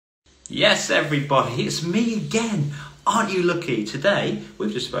Yes, everybody, it's me again. Aren't you lucky? Today,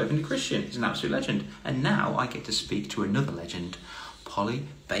 we've just spoken to Christian. He's an absolute legend. And now I get to speak to another legend, Polly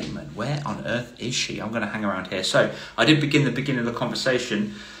Bateman. Where on earth is she? I'm going to hang around here. So, I did begin the beginning of the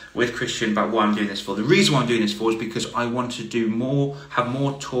conversation with Christian about why I'm doing this for. The reason why I'm doing this for is because I want to do more, have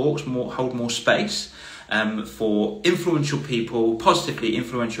more talks, hold more space for influential people, positively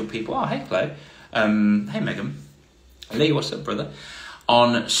influential people. Oh, hey, Chloe. Hey, Megan. Lee, what's up, brother?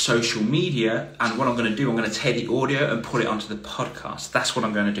 On social media, and what I'm going to do, I'm going to take the audio and put it onto the podcast. That's what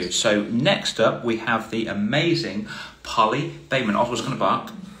I'm going to do. So next up, we have the amazing Polly Bateman. I was going to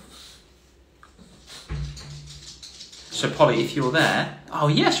bark. So Polly, if you're there, oh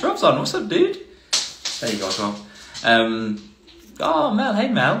yes, Rob's on. What's up, dude? There you go as well. Oh, Mel, hey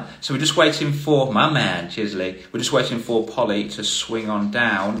Mel. So we're just waiting for my man, cheers Lee. We're just waiting for Polly to swing on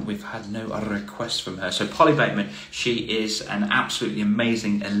down. We've had no other requests from her. So Polly Bateman, she is an absolutely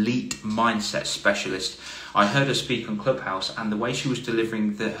amazing elite mindset specialist. I heard her speak on Clubhouse, and the way she was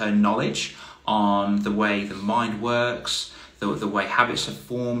delivering her knowledge on the way the mind works, the way habits are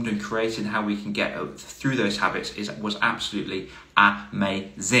formed and created, and how we can get through those habits was absolutely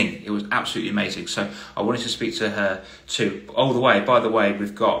amazing. It was absolutely amazing. So I wanted to speak to her too. All the way, by the way,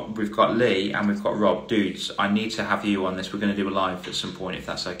 we've got Lee and we've got Rob. Dudes, I need to have you on this. We're going to do a live at some point if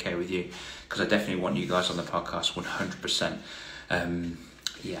that's okay with you, because I definitely want you guys on the podcast 100%.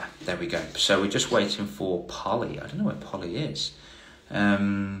 Yeah, there we go. So we're just waiting for Polly. I don't know where Polly is.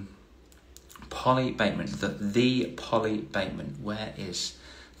 Polly Bateman, the Polly Bateman. Where is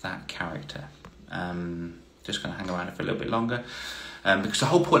that character? Just going to hang around for a little bit longer, because the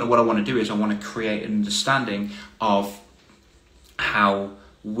whole point of what I want to do is I want to create an understanding of how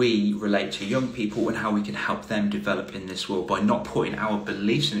we relate to young people and how we can help them develop in this world by not putting our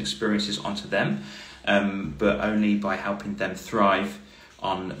beliefs and experiences onto them, but only by helping them thrive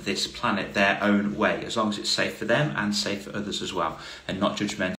on this planet their own way, as long as it's safe for them and safe for others as well, and not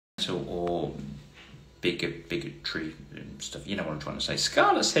judgmental or bigotry and stuff. You know what I'm trying to say.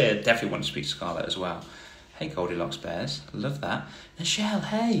 Scarlett's here. Definitely want to speak to Scarlett as well. Hey, Goldilocks Bears. Love that. Michelle,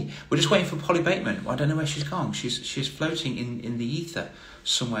 hey. We're just waiting for Polly Bateman. I don't know where she's gone. She's floating in the ether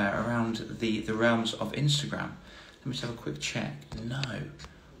somewhere around the realms of Instagram. Let me just have a quick check. No.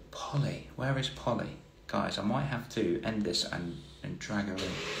 Polly. Where is Polly? Guys, I might have to end this and drag her in.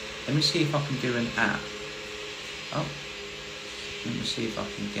 Let me see if I can do an app. Oh. Let me see if I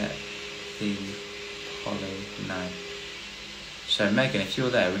can get the Polly. No. So Megan, if you're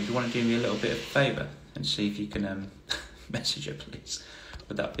there, would you want to do me a little bit of a favour and see if you can message her, please?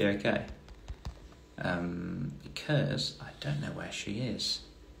 Would that be okay? Because I don't know where she is.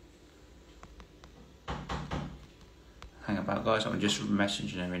 Hang about, guys. I'm just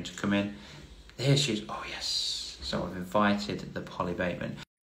messaging her in to come in. Here she is. Oh yes. So I've invited the Polly Bateman.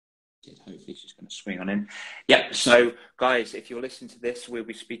 Hopefully she's going to swing on in. Yeah, so guys, if you're listening to this, we'll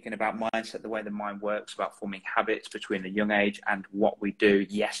be speaking about mindset, the way the mind works, about forming habits between a young age and what we do.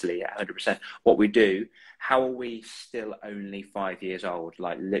 Yes, Lee, 100%. What we do. How are we still only 5 years old?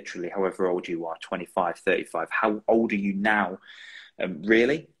 Like literally, however old you are, 25, 35. How old are you now,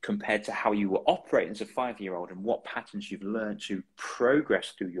 really, compared to how you were operating as a 5-year-old, and what patterns you've learned to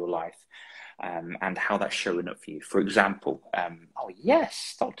progress through your life? And how that's showing up for you. For example, oh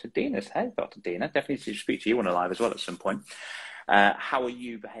yes, Dr. Dina's. Hey, Dr. Dina, definitely need to speak to you on a live as well at some point. How are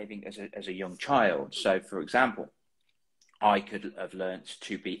you behaving as a young child? So, for example, I could have learnt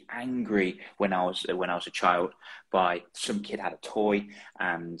to be angry when I was a child by some kid had a toy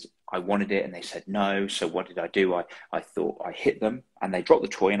and I wanted it and they said no. So what did I do? I thought I hit them and they dropped the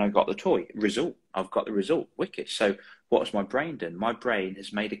toy and I got the toy. Result, I've got the result. Wicked. So what's my brain done? My brain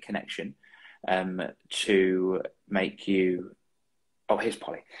has made a connection to make you, oh here's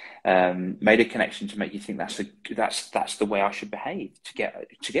Polly, made a connection to make you think that's the way I should behave to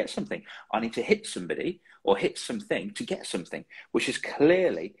get something. I need to hit somebody or hit something to get something, which is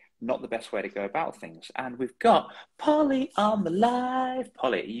clearly not the best way to go about things. And we've got Polly on the live.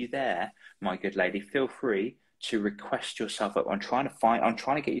 Polly, are you there, my good lady? Feel free to request yourself up. I'm trying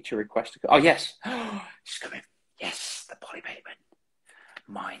to get you to request. Oh yes, she's coming. Yes, the Polly Bateman.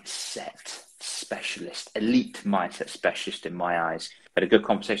 Mindset specialist, elite mindset specialist in my eyes. Had a good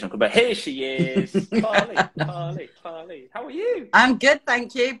conversation, but here she is, Polly. How are you? I'm good,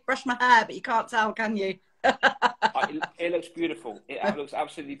 thank you. Brush my hair, but you can't tell, can you? It looks beautiful. It looks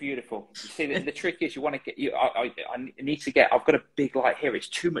absolutely beautiful. You see, the trick is you want to get you. I need to get. I've got a big light here. It's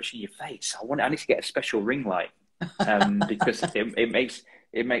too much in your face. I need to get a special ring light because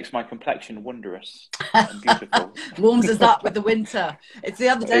it makes my complexion wondrous and beautiful. Warms us up with the winter. It's the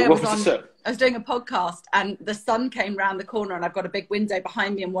other day I was on. I was doing a podcast and the sun came round the corner and I've got a big window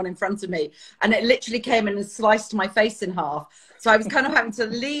behind me and one in front of me. And it literally came in and sliced my face in half. So I was kind of having to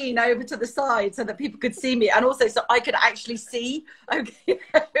lean over to the side so that people could see me. And also so I could actually see. Okay.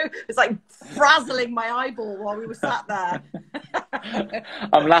 It was like frazzling my eyeball while we were sat there.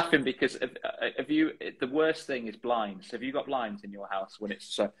 I'm laughing because the worst thing is blinds. Have you got blinds in your house when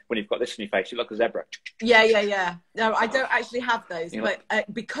you've got this in your face? You look like a zebra. Yeah. No, I don't actually have those, You but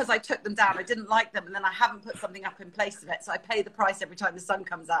because I took them down, I didn't like them, and then I haven't put something up in place of it, so I pay the price every time the sun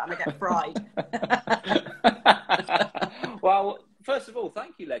comes out, and I get fried. Well, first of all,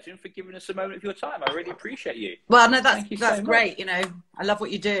 thank you, Legend, for giving us a moment of your time. I really appreciate you. Well, no, that's so great. You know, I love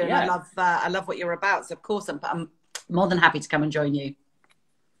what you do, and I love what you're about. So of course, I'm more than happy to come and join you.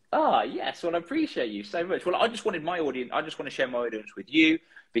 Ah, yes. Well, I appreciate you so much. Well, I just want to share my audience with you,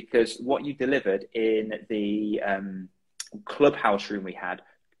 because what you delivered in the clubhouse room we had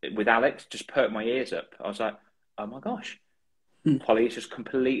with Alex just perked my ears up. I was like, oh my gosh, Polly is just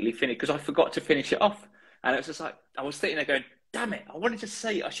completely finished, because I forgot to finish it off. And it was just like, I was sitting there going, damn it,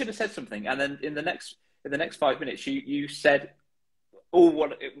 I should have said something. And then in the next 5 minutes, you said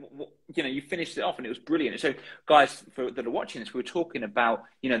you finished it off, and it was brilliant. So guys that are watching this, we were talking about,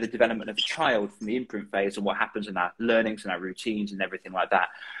 the development of a child from the imprint phase and what happens in our learnings and our routines and everything like that,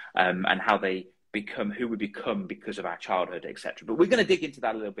 and how they become who we become because of our childhood, etc. But we're going to dig into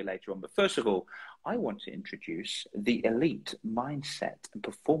that a little bit later on. But first of all, I want to introduce the elite mindset and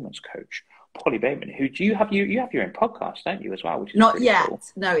performance coach, Polly Bateman, who you have your own podcast, don't you, as well? Which is not yet. Cool.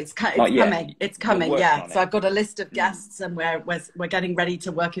 No, it's coming. It's coming. Yeah. So I've got a list of guests, and we're getting ready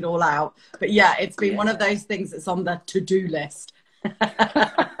to work it all out. But yeah, it's been one of those things that's on the to-do list.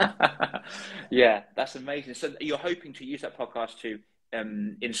 Yeah, that's amazing. So you're hoping to use that podcast to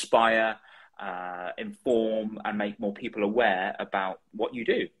inspire, inform, and make more people aware about what you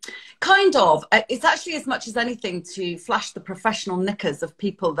do? Kind of. It's actually, as much as anything, to flash the professional knickers of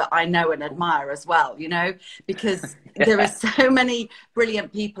people that I know and admire as well, because there are so many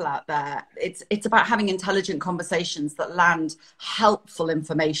brilliant people out there. It's about having intelligent conversations that land helpful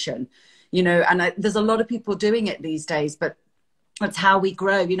information, and there's a lot of people doing it these days, but that's how we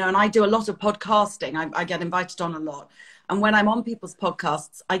grow, and I do a lot of podcasting. I get invited on a lot. And when I'm on people's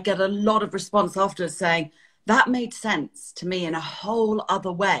podcasts, I get a lot of response afterwards saying, that made sense to me in a whole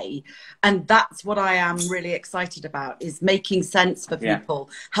other way. And that's what I am really excited about, is making sense for people,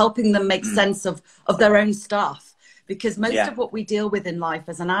 helping them make sense of their own stuff. Because most of what we deal with in life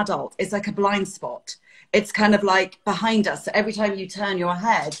as an adult is like a blind spot. It's kind of like behind us. So every time you turn your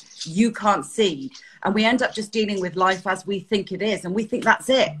head, you can't see. And we end up just dealing with life as we think it is. And we think that's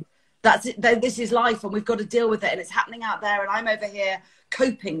it. That's it. This is life, and we've got to deal with it, and it's happening out there, and I'm over here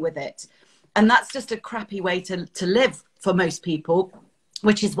coping with it. And that's just a crappy way to live for most people,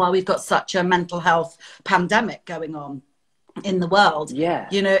 which is why we've got such a mental health pandemic going on in the world. Yeah.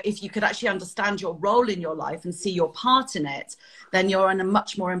 If you could actually understand your role in your life and see your part in it, then you're in a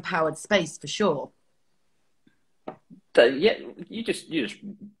much more empowered space for sure. So, yeah, you just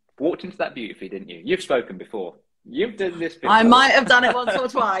walked into that beautifully, didn't you? You've spoken before. You've done this before. I might have done it once or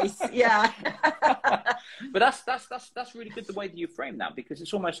twice. Yeah. But that's really good, the way that you frame that, because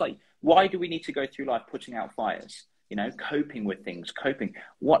it's almost like, why do we need to go through life putting out fires? Coping with things,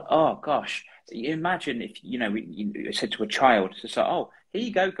 oh gosh, imagine if, we said to a child, to say, oh, here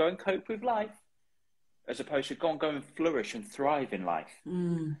you go and cope with life, as opposed to go and flourish and thrive in life.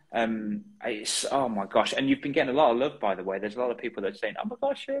 It's, oh my gosh. And you've been getting a lot of love, by the way. There's a lot of people that are saying, oh my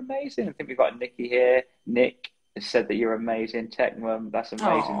gosh, you're amazing. I think we've got Nikki here. Nick has said that you're amazing. Tech Mum, that's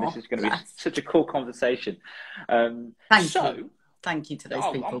amazing. This is going to be such a cool conversation. Thank you to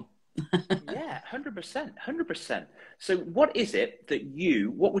those people. Yeah, 100%. So what is it that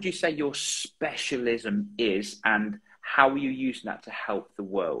what would you say your specialism is, and how are you using that to help the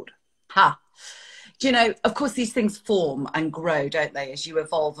world? Of course, these things form and grow, don't they, as you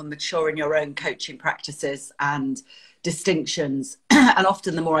evolve and mature in your own coaching practices and distinctions. And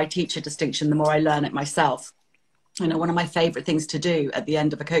often the more I teach a distinction, the more I learn it myself. One of my favorite things to do at the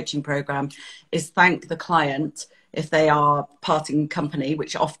end of a coaching program is thank the client if they are parting company,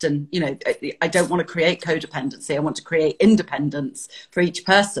 which often, I don't want to create codependency. I want to create independence for each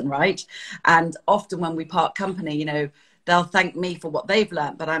person, right? And often when we part company, they'll thank me for what they've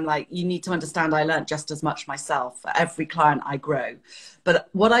learned, but I'm like, you need to understand I learned just as much myself. For every client I grow. But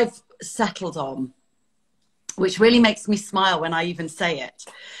what I've settled on, which really makes me smile when I even say it,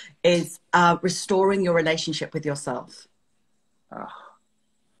 is restoring your relationship with yourself.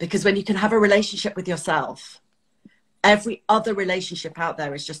 Because when you can have a relationship with yourself, every other relationship out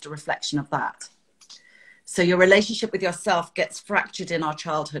there is just a reflection of that. So your relationship with yourself gets fractured in our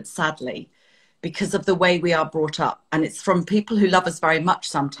childhood, sadly, because of the way we are brought up. And it's from people who love us very much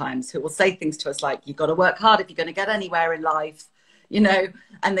sometimes, who will say things to us like, you've got to work hard if you're going to get anywhere in life, you know,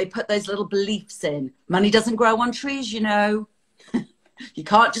 and they put those little beliefs in. Money doesn't grow on trees, you know. You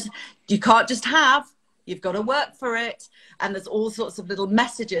can't just have, you've got to work for it. And there's all sorts of little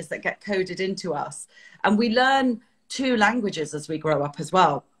messages that get coded into us. And we learn 2 languages as we grow up as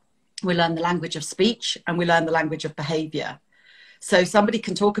well. We learn the language of speech and we learn the language of behavior. So somebody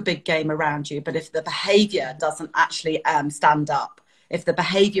can talk a big game around you, but if the behavior doesn't actually stand up, if the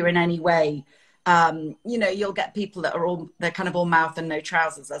behavior in any way, you know, you'll get people that are they're kind of all mouth and no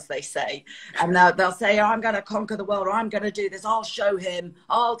trousers, as they say. And they'll say, oh, I'm going to conquer the world, or I'm going to do this, I'll show him,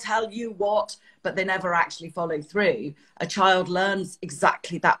 I'll tell you what, but they never actually follow through. A child learns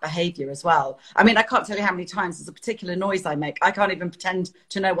exactly that behavior as well. I mean, I can't tell you how many times there's a particular noise I make. I can't even pretend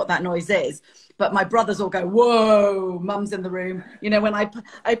to know what that noise is. But my brothers all go, whoa, mum's in the room. You know, when I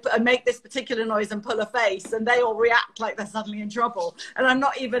make this particular noise and pull a face, and they all react like they're suddenly in trouble. And I'm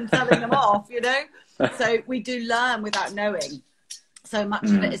not even telling them off, you know. So we do learn without knowing. So much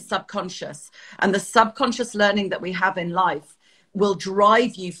of it is subconscious. And the subconscious learning that we have in life will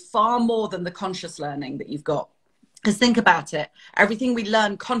drive you far more than the conscious learning that you've got. Because think about it. Everything we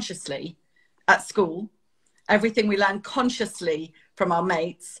learn consciously at school, everything we learn consciously from our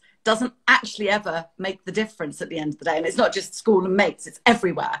mates, doesn't actually ever make the difference at the end of the day. And it's not just school and mates, it's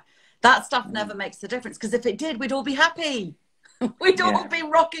everywhere. That stuff never makes the difference, because if it did, we'd all be happy. We'd all be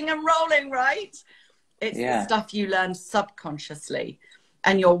rocking and rolling, right? It's the stuff you learn subconsciously,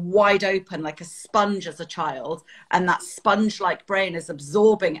 and you're wide open like a sponge as a child. And that sponge-like brain is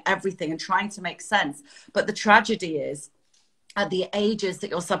absorbing everything and trying to make sense. But the tragedy is, at the ages that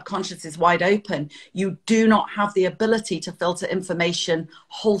your subconscious is wide open, you do not have the ability to filter information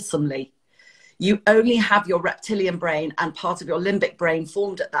wholesomely. You only have your reptilian brain and part of your limbic brain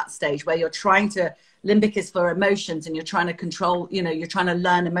formed at that stage, where you're trying to, limbic is for emotions, and you're trying to control, you know, you're trying to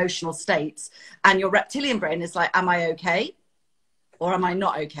learn emotional states. And your reptilian brain is like, am I okay? Or am I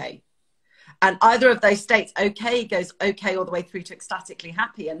not okay? And either of those states, okay goes okay all the way through to ecstatically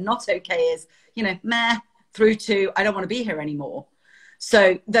happy, and not okay is, you know, meh, through to I don't want to be here anymore.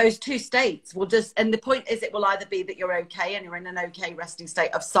 So those 2 states will just, and the point is, it will either be that you're okay and you're in an okay resting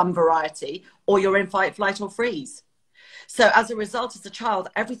state of some variety, or you're in fight, flight, or freeze. So as a result, as a child,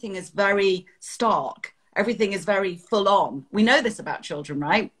 everything is very stark. Everything is very full on. We know this about children,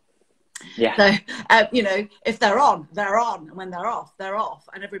 right? Yeah. So, you know, if they're on, they're on. And when they're off,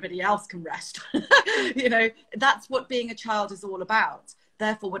 and everybody else can rest. You know, that's what being a child is all about.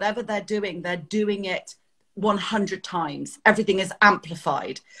 Therefore, whatever they're doing it 100 times. Everything is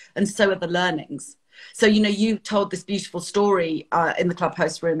amplified. And so are the learnings. So, you know, you told this beautiful story in the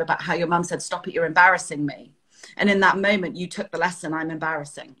clubhouse room about how your mum said, stop it, you're embarrassing me. And in that moment, you took the lesson, I'm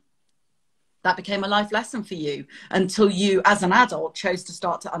embarrassing. That became a life lesson for you until you, as an adult, chose to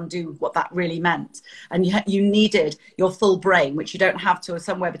start to undo what that really meant. And you needed your full brain, which you don't have till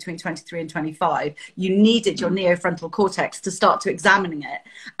somewhere between 23 and 25. You needed your neofrontal cortex to start to examining it.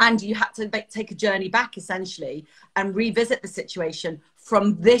 And you had to take a journey back, essentially, and revisit the situation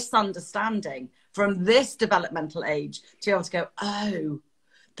from this understanding, from this developmental age, to be able to go, oh,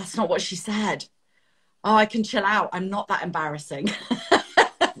 that's not what she said. Oh, I can chill out. I'm not that embarrassing.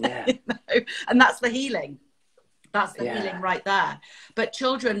 Yeah. You know? And that's the healing. That's the healing right there. But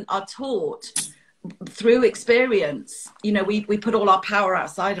children are taught through experience. You know, we put all our power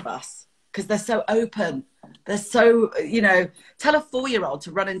outside of us because they're so open. They're so, you know, tell a 4-year-old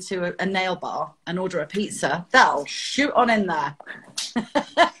to run into a nail bar and order a pizza. They'll shoot on in there.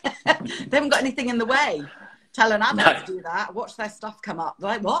 They haven't got anything in the way. Tell an adult to do that. Watch their stuff come up. They're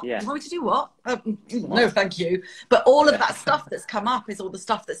like, what? Yeah. You want me to do what? No, thank you. But all of that stuff that's come up is all the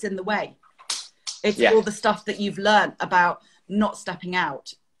stuff that's in the way. It's all the stuff that you've learned about not stepping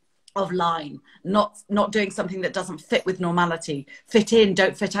out of line, not doing something that doesn't fit with normality. Fit in,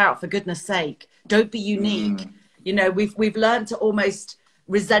 don't fit out, for goodness sake. Don't be unique. You know, we've learned to almost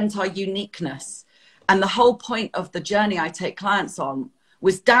resent our uniqueness. And the whole point of the journey I take clients on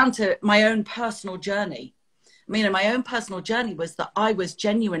was down to my own personal journey. I mean, my own personal journey was that I was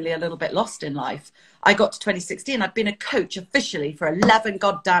genuinely a little bit lost in life. I got to 2016. I'd been a coach officially for 11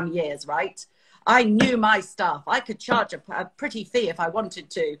 goddamn years, right? I knew my stuff. I could charge a pretty fee if I wanted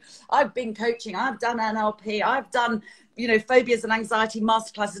to. I've been coaching. I've done NLP. I've done, you know, phobias and anxiety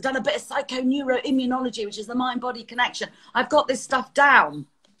masterclasses. I've done a bit of psychoneuroimmunology, which is the mind-body connection. I've got this stuff down.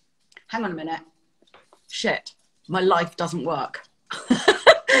 Hang on a minute. Shit, my life doesn't work.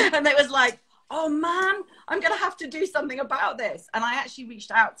 And it was like, oh man, I'm going to have to do something about this. And I actually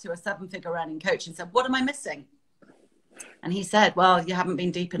reached out to a 7-figure earning coach and said, what am I missing? And he said, well, you haven't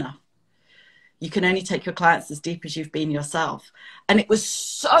been deep enough. You can only take your clients as deep as you've been yourself. And it was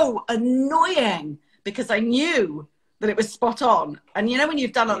so annoying because I knew that it was spot on. And you know, when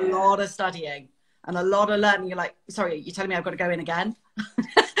you've done a lot of studying and a lot of learning, you're like, sorry, you're telling me I've got to go in again?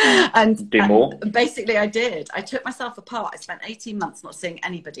 and do more. Basically I did. I took myself apart. I spent 18 months not seeing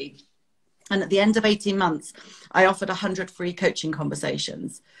anybody. And at the end of 18 months, I offered 100 free coaching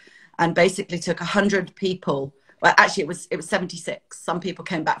conversations and basically took 100 people. Well, actually, it was 76. Some people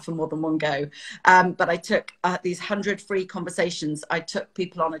came back for more than one go. But I took these 100 free conversations. I took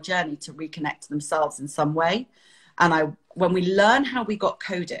people on a journey to reconnect to themselves in some way. And when we learn how we got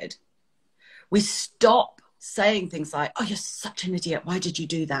coded, we stop saying things like, oh, you're such an idiot. Why did you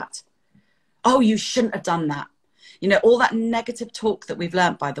do that? Oh, you shouldn't have done that. You know, all that negative talk that we've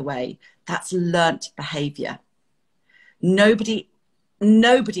learned, by the way, that's learnt behavior. Nobody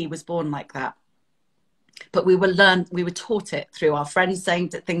was born like that. But we were taught it through our friends saying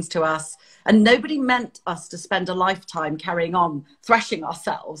things to us. And nobody meant us to spend a lifetime carrying on thrashing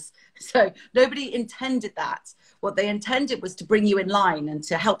ourselves. So nobody intended that. What they intended was to bring you in line and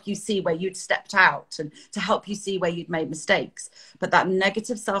to help you see where you'd stepped out and to help you see where you'd made mistakes. But that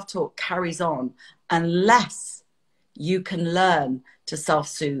negative self-talk carries on unless you can learn to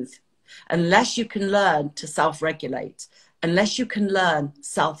self-soothe, unless you can learn to self-regulate, unless you can learn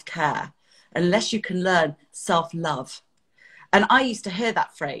self-care, unless you can learn self-love. And I used to hear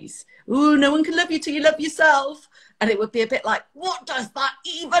that phrase, ooh, no one can love you till you love yourself. And it would be a bit like, what does that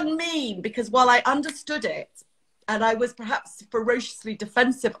even mean? Because while I understood it, and I was perhaps ferociously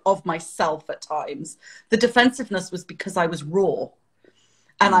defensive of myself at times, the defensiveness was because I was raw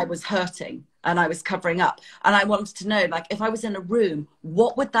and I was hurting and I was covering up. And I wanted to know, like, if I was in a room,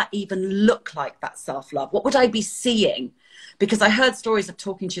 what would that even look like, that self-love? What would I be seeing? Because I heard stories of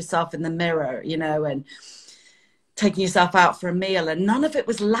talking to yourself in the mirror, you know, and taking yourself out for a meal, and none of it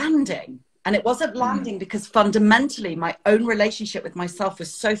was landing. And it wasn't landing because fundamentally my own relationship with myself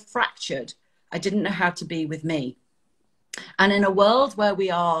was so fractured. I didn't know how to be with me. And in a world where we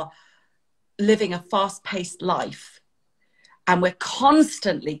are living a fast-paced life and we're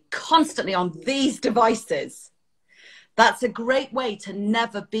constantly on these devices, that's a great way to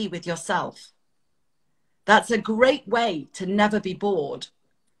never be with yourself. That's a great way to never be bored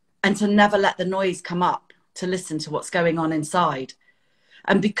and to never let the noise come up to listen to what's going on inside.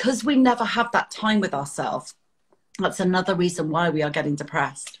 And because we never have that time with ourselves, that's another reason why we are getting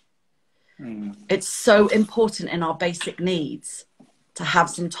depressed. It's so important in our basic needs to have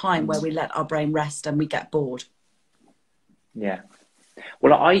some time where we let our brain rest and we get bored. Yeah.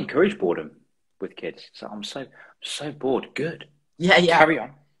 Well, I encourage boredom with kids. So I'm so bored. Good. Yeah. Carry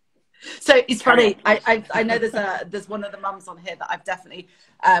on. So it's funny. I know there's one of the mums on here that I've definitely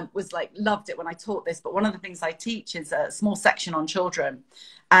was like, loved it when I taught this. But one of the things I teach is a small section on children,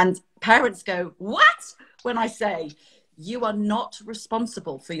 and parents go, what? When I say, you are not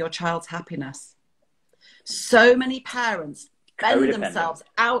responsible for your child's happiness. So many parents bend themselves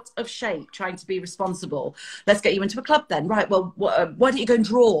out of shape trying to be responsible. Let's get you into a club then. Right, well, why don't you go and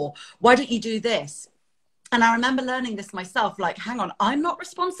draw? Why don't you do this? And I remember learning this myself, like, hang on, I'm not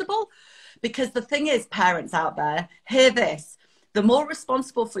responsible? Because the thing is, parents out there, hear this. The more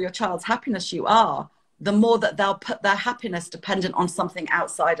responsible for your child's happiness you are, the more that they'll put their happiness dependent on something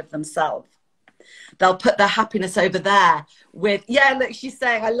outside of themselves. They'll put their happiness over there with, yeah, look, she's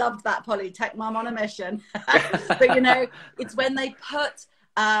saying, I loved that, Polly, take mum on a mission. But, you know, it's when they put,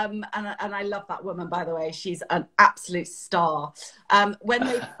 and I love that woman, by the way, she's an absolute star.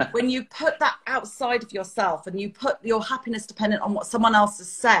 When you put that outside of yourself and you put your happiness dependent on what someone else has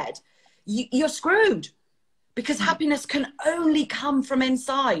said, you're screwed, because happiness can only come from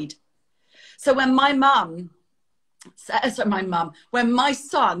inside. So when when my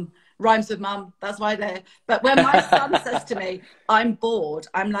son, rhymes with mum, that's why they're, but when my son says to me, I'm bored,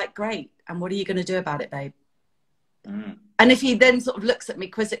 I'm like, great, and what are you going to do about it, babe? And if he then sort of looks at me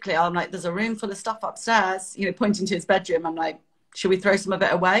quizzically, I'm like, there's a room full of stuff upstairs, you know, pointing to his bedroom. I'm like, should we throw some of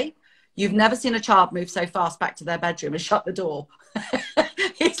it away? You've never seen a child move so fast back to their bedroom and shut the door.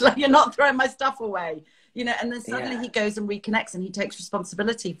 It's like, you're not throwing my stuff away, you know. And then suddenly he goes and reconnects and he takes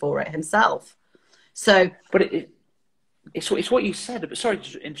responsibility for it himself. So, but it's what you said. But sorry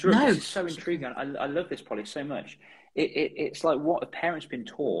to interrupt. No. This is so intriguing. I love this, Polly, so much. It's like what have parents been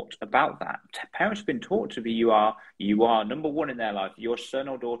taught about that? Parents have been taught to be, you are number one in their life. Your son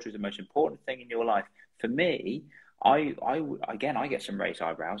or daughter is the most important thing in your life. For me, I get some raised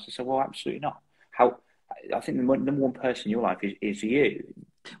eyebrows. I say, well, absolutely not. I think the number one person in your life is you.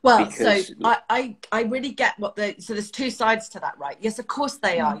 Well, so Because I really get what so there's two sides to that, right? Yes, of course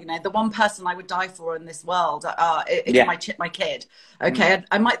they are. You know, the one person I would die for in this world is yeah, my kid. Okay,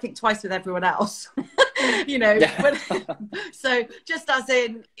 I might think twice with everyone else, you know. yeah, But so just as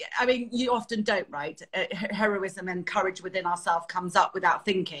in, I mean, you often don't, right? Heroism and courage within ourselves comes up without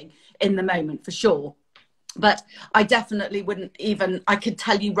thinking in the moment, for sure. But I definitely wouldn't even, I could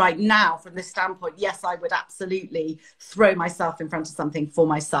tell you right now from this standpoint, yes, I would absolutely throw myself in front of something for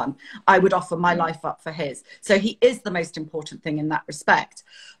my son. I would offer my life up for his. So he is the most important thing in that respect.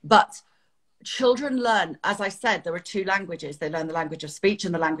 But children learn, as I said, there are two languages. They learn the language of speech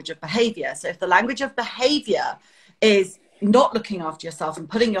and the language of behavior. So if the language of behavior is not looking after yourself and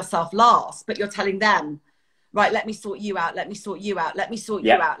putting yourself last, but you're telling them, right, let me sort you out, let me sort you out, let me sort you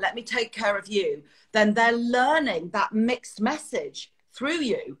yeah, out, let me take care of you, then they're learning that mixed message through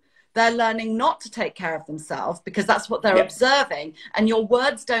you. They're learning not to take care of themselves because that's what they're yeah, observing, and your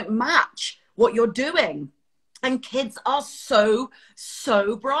words don't match what you're doing. And kids are so,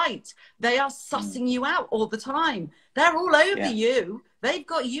 so bright. They are sussing you out all the time. They're all over yeah. you. They've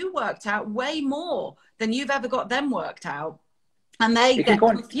got you worked out way more than you've ever got them worked out. And they It can get go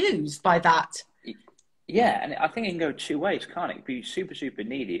on. confused by that. Yeah, and I think it can go two ways, can't it? It can be super, super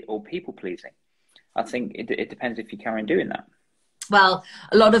needy or people pleasing. I think it depends if you carry on doing that. Well,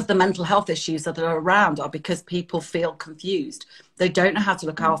 a lot of the mental health issues that are around are because people feel confused. They don't know how to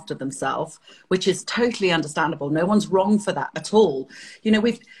look after themselves, which is totally understandable. No one's wrong for that at all. You know,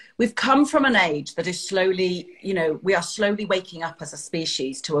 we've come from an age that is slowly, you know, we are slowly waking up as a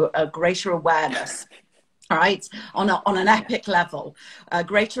species to a greater awareness. All right, on an epic level,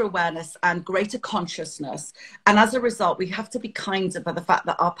 greater awareness and greater consciousness. And as a result, we have to be kinder by the fact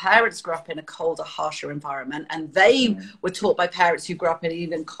that our parents grew up in a colder, harsher environment, and they were taught by parents who grew up in an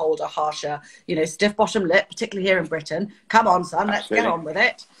even colder, harsher, you know, stiff bottom lip, particularly here in Britain. Come on, son, let's get on with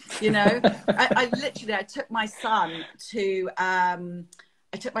it. You know, I took my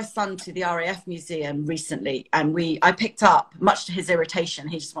son to the RAF museum recently, and I picked up, much to his irritation,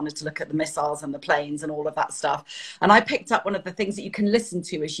 he just wanted to look at the missiles and the planes and all of that stuff. And I picked up one of the things that you can listen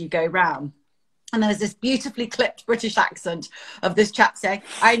to as you go round. And there's this beautifully clipped British accent of this chap saying,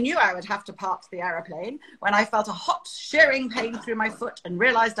 I knew I would have to park the aeroplane when I felt a hot shearing pain through my foot and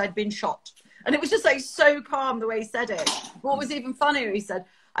realized I'd been shot. And it was just like so calm the way he said it. What was even funnier, he said,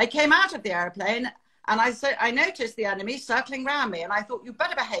 I came out of the aeroplane and I noticed the enemy circling round me, and I thought, you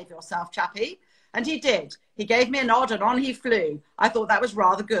better behave yourself, chappie. And he did. He gave me a nod and on he flew. I thought that was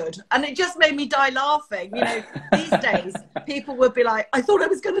rather good. And it just made me die laughing. You know, these days, people would be like, I thought I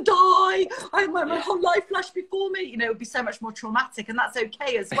was going to die. My whole life flashed before me. You know, it would be so much more traumatic, and that's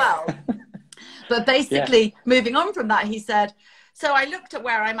okay as well. But basically, moving on from that, he said, so I looked at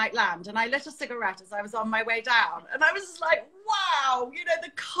where I might land and I lit a cigarette as I was on my way down. And I was just like, wow, you know, the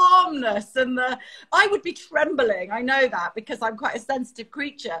calmness and I would be trembling. I know that because I'm quite a sensitive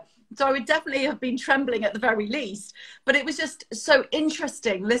creature. So I would definitely have been trembling at the very least. But it was just so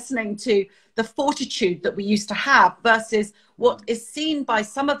interesting listening to the fortitude that we used to have versus what is seen by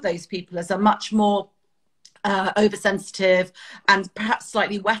some of those people as a much more oversensitive and perhaps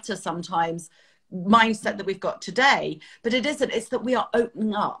slightly wetter sometimes mindset that we've got today. But it isn't. It's that we are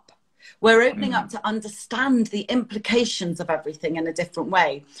opening up. We're opening up to understand the implications of everything in a different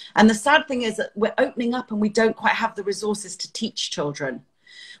way. And the sad thing is that we're opening up and we don't quite have the resources to teach children.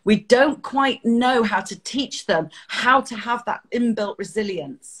 We don't quite know how to teach them how to have that inbuilt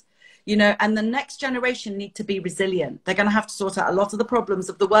resilience. You know, and the next generation need to be resilient. They're going to have to sort out a lot of the problems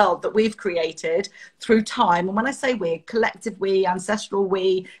of the world that we've created through time. And when I say we, collective we, ancestral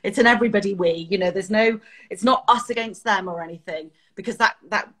we, it's an everybody we. You know, it's not us against them or anything, because that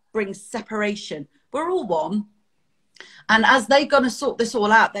brings separation. We're all one. And as they're going to sort this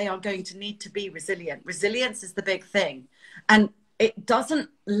all out, they are going to need to be resilient. Resilience is the big thing. And it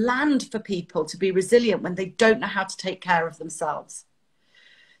doesn't land for people to be resilient when they don't know how to take care of themselves.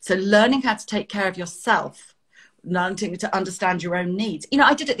 So learning how to take care of yourself, learning to understand your own needs. You know,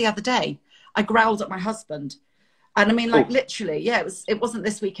 I did it the other day. I growled at my husband. And I mean, like literally, yeah, it wasn't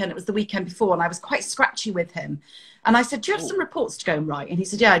this weekend, it was the weekend before. And I was quite scratchy with him. And I said, do you have some reports to go and write? And he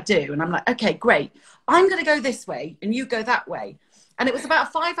said, yeah, I do. And I'm like, okay, great. I'm going to go this way and you go that way. And it was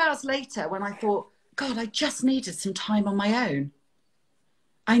about 5 hours later when I thought, God, I just needed some time on my own.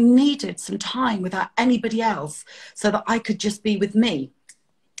 I needed some time without anybody else so that I could just be with me.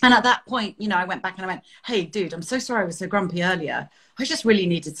 And at that point, you know, I went back and I went, hey, dude, I'm so sorry I was so grumpy earlier. I just really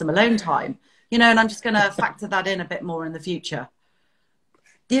needed some alone time, you know, and I'm just going to factor that in a bit more in the future.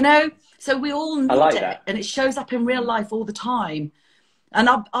 You know, so we all need it. And it shows up in real life all the time. And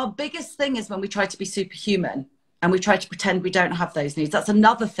our biggest thing is when we try to be superhuman. and we try to pretend we don't have those needs. That's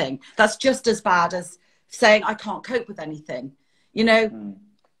another thing. That's just as bad as saying I can't cope with anything. You know,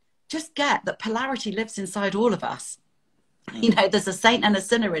 just get that polarity lives inside all of us. You know, there's a saint and a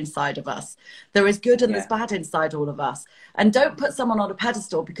sinner inside of us. There is good and there's bad inside all of us. And don't put someone on a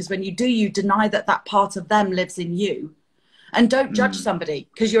pedestal, because when you do, you deny that that part of them lives in you. And don't judge somebody,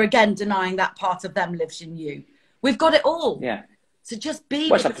 because you're again denying that part of them lives in you. We've got it all. Yeah. So just be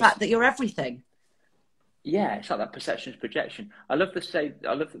with the fact that you're everything. Yeah, it's like that perception is projection. I love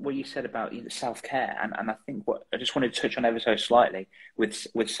what you said about self-care, and I think what I just wanted to touch on ever so slightly with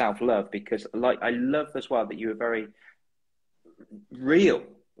self-love, because like I love as well that you were very real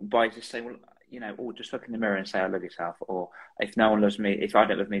by just saying, well, you know, or just look in the mirror and say I love yourself, or if no one loves me, if I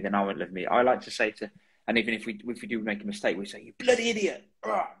don't love me, then I won't love me. I like to say to, and even if we do make a mistake, we say, you bloody idiot,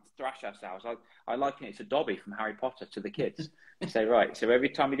 thrash ourselves. I liken it to Dobby from Harry Potter to the kids. Say, right, so every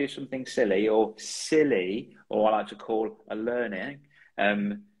time you do something silly, or I like to call a learning,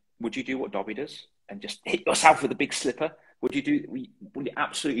 would you do what Dobby does and just hit yourself with a big slipper? Would you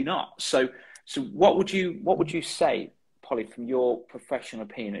absolutely not. So what would you say, Polly, from your professional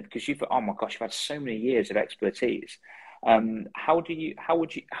opinion, because oh my gosh, you've had so many years of expertise. How would you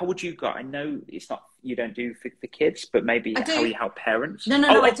go? I know it's not, you don't do for kids, but maybe how you help parents.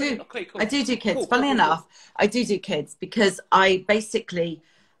 No, I do. Okay, cool. I do kids. Cool, Funnily enough, I do kids, because I basically,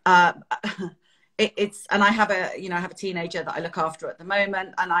 it's, and I have a teenager that I look after at the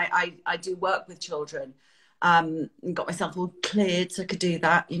moment, and I do work with children. Got myself all cleared so I could do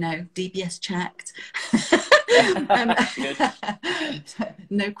that, you know, DBS checked.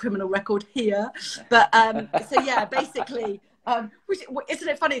 No criminal record here, but so yeah, basically, isn't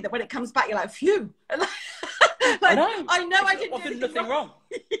it funny that when it comes back you're like, phew. Like, I know I didn't do nothing wrong.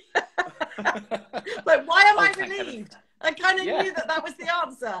 Like, why am I relieved? I kind of knew that was the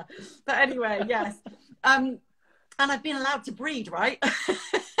answer, but anyway, yes. And I've been allowed to breed, right?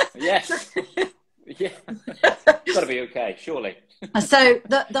 Yes. Yeah, it's got to be okay, surely. So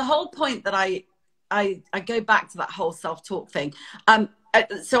the whole point that I go back to that whole self-talk thing.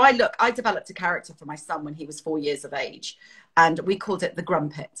 So I developed a character for my son when he was 4 years of age, and we called it the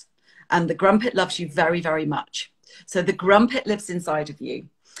Grumpet. And the Grumpet loves you very, very much. So the Grumpet lives inside of you.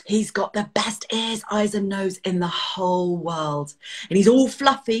 He's got the best ears, eyes and nose in the whole world. And he's all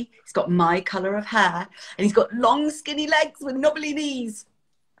fluffy. He's got my colour of hair. And he's got long, skinny legs with knobbly knees.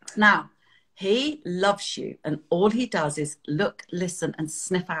 Now, he loves you. And all he does is look, listen and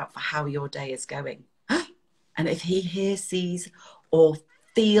sniff out for how your day is going. And if he hears, sees or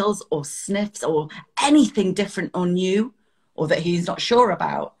feels or sniffs or anything different on you, or that he's not sure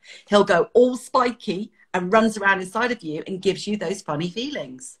about, he'll go all spiky and runs around inside of you and gives you those funny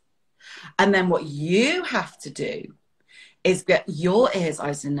feelings. And then what you have to do is get your ears,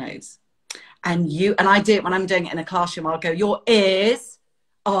 eyes and nose. And I do it when I'm doing it in a classroom. I'll go, your ears,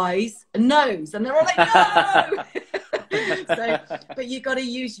 eyes and nose. And they're all like, no! But you've got to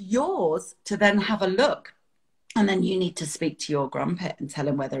use yours to then have a look. And then you need to speak to your Grumpet and tell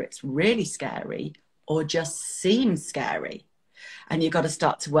him whether it's really scary or just seems scary. And you've got to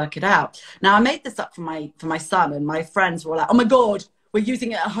start to work it out. Now, I made this up for my son, and my friends were all like, oh my God, we're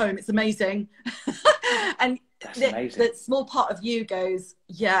using it at home. It's amazing. And the small part of you goes,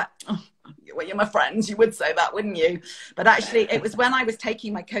 yeah, well, you're my friends. You would say that, wouldn't you? But actually, it was when I was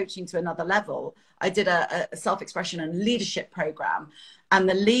taking my coaching to another level. I did a self-expression and leadership program. And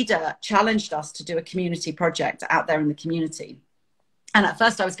the leader challenged us to do a community project out there in the community. And at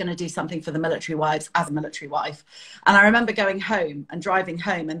first I was going to do something for the military wives as a military wife. And I remember going home and driving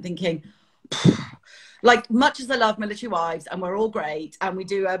home and thinking, like, much as I love military wives and we're all great and we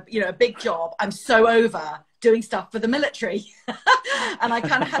do a big job, I'm so over doing stuff for the military. And I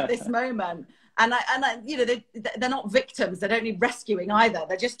kind of had this moment. And I they're not victims. They don't need rescuing either.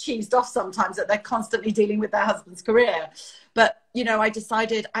 They're just cheesed off sometimes that they're constantly dealing with their husband's career. But, I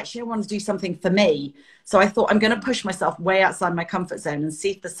decided actually I want to do something for me. So I thought I'm going to push myself way outside my comfort zone and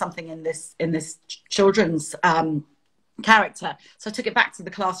see if there's something in this children's character. So I took it back to the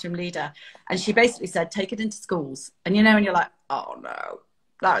classroom leader, and she basically said, take it into schools. And and you're like, oh no,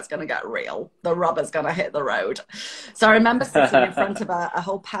 now it's going to get real. The rubber's going to hit the road. So I remember sitting in front of a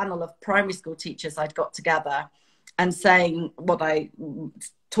whole panel of primary school teachers I'd got together and saying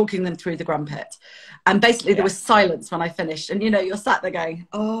talking them through the Grumpet. And basically there was silence when I finished. And, you're sat there going,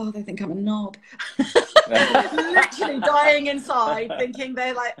 oh, they think I'm a knob. Literally dying inside, thinking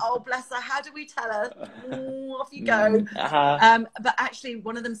they're like, oh, bless her, how do we tell her? Off you go. But actually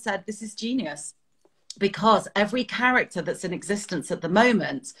one of them said, this is genius. Because every character that's in existence at the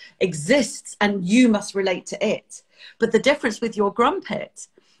moment exists and you must relate to it. But the difference with your Grumpet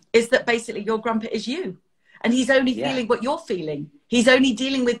is that basically your Grumpet is you. and he's only Yeah. feeling what you're feeling. He's only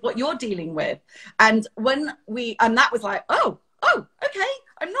dealing with what you're dealing with. And and that was like, oh, okay,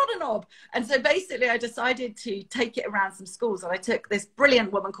 I'm not a knob. And so basically I decided to take it around some schools, and I took this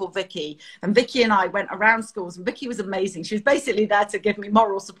brilliant woman called Vicky, and Vicky and I went around schools, and Vicky was amazing. She was basically there to give me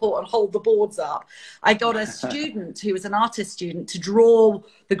moral support and hold the boards up. I got a student who was an artist student to draw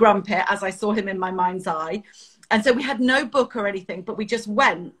the Grumpet as I saw him in my mind's eye. And so we had no book or anything, but we just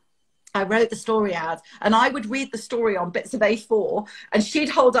went. I wrote the story out, and I would read the story on bits of A4, and she'd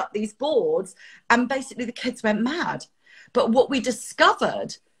hold up these boards, and basically the kids went mad. But what we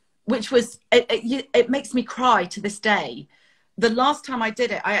discovered, which was, it makes me cry to this day. The last time I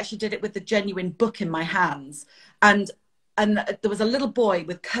did it, I actually did it with the genuine book in my hands. And there was a little boy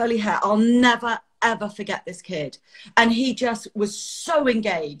with curly hair. I'll never, ever forget this kid. And he just was so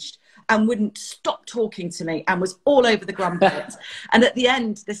engaged and wouldn't stop talking to me and was all over the Grumpet. And at the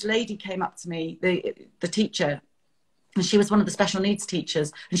end, this lady came up to me, the teacher, and she was one of the special needs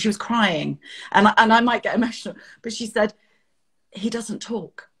teachers, and she was crying. And I might get emotional, but she said, he doesn't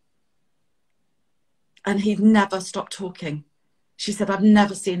talk. And he'd never stopped talking. She said, I've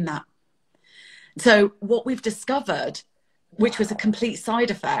never seen that. So what we've discovered, which was a complete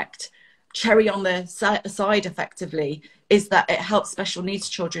side effect, cherry on the side effectively, is that it helps special needs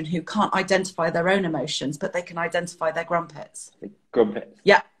children who can't identify their own emotions, but they can identify their Grumpets. Grumpets.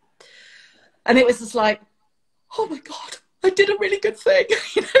 Yeah. And it was just like, oh my God, I did a really good thing,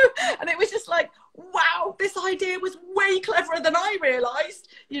 you know? And it was just like, wow, this idea was way cleverer than I realized,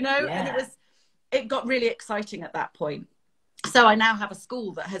 you know? Yeah. And it got really exciting at that point. So I now have a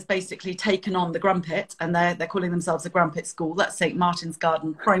school that has basically taken on the Grumpet, and they're calling themselves a Grumpet school. That's St. Martin's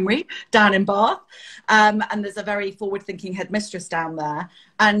Garden Primary down in Bath. And there's a very forward-thinking headmistress down there.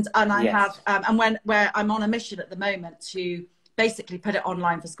 And I Yes. have, where I'm on a mission at the moment to basically put it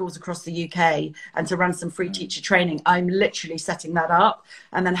online for schools across the UK and to run some free teacher training. I'm literally setting that up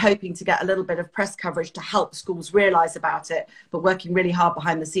and then hoping to get a little bit of press coverage to help schools realise about it, but working really hard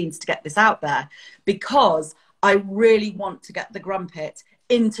behind the scenes to get this out there, because I really want to get the Grumpet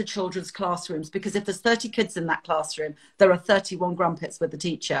into children's classrooms, because if there's 30 kids in that classroom, there are 31 Grumpets with the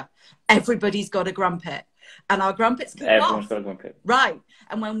teacher. Everybody's got a Grumpet. And our Grumpets can Everyone's laugh. got a Grumpet. Right.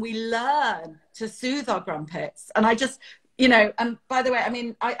 And when we learn to soothe our Grumpets, and I just, you know, and by the way, I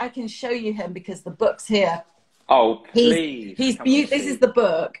mean, I can show you him because the book's here. Oh, please. He's beautiful. This is the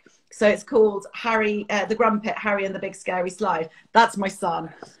book. So it's called Harry, the Grumpet, Harry and the Big Scary Slide. That's my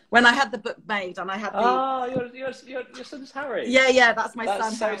son. When I had the book made and I had the... Oh, your son's Harry? Yeah, that's my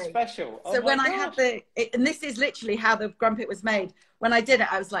son, Harry. Harry. That's so special. Oh, so when gosh. I had and this is literally how the Grumpet was made. When I did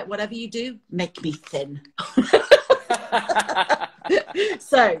it, I was like, whatever you do, make me thin.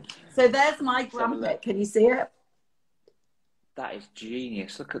 so there's my Grumpet. Can you see it? That is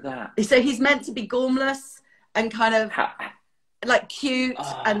genius. Look at that. So he's meant to be gormless and kind of... like cute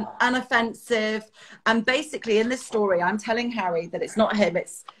and unoffensive, and basically in this story I'm telling Harry that it's not him,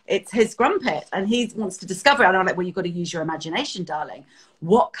 it's his Grumpet, and he wants to discover it. And I'm like, well, you've got to use your imagination, darling.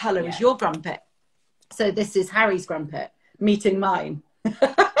 What color is your Grumpet? So this is Harry's Grumpet meeting mine.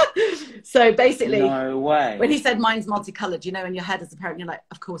 So basically, no way. When he said mine's multicolored, you know, in your head as a parent, you're like,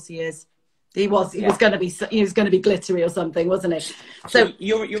 of course he is. He was going to be glittery or something, wasn't it? So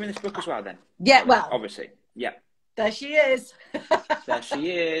you're in this book as well, then? Yeah, well, obviously, yeah. There she is. There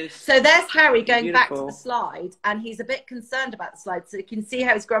she is. So there's Harry going Beautiful. back to the slide, and he's a bit concerned about the slide. So you can see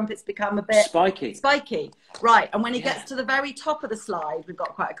how his Grumpet's become a bit spiky. Right. And when he gets to the very top of the slide, we've got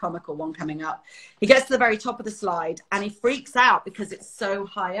quite a comical one coming up. He gets to the very top of the slide and he freaks out because it's so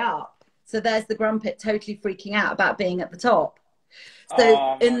high up. So there's the Grumpet totally freaking out about being at the top.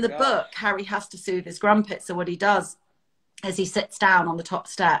 So in the book, Harry has to soothe his Grumpet. So what he does as he sits down on the top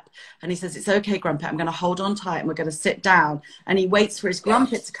step and he says, it's okay, Grumpet, I'm going to hold on tight and we're going to sit down. And he waits for his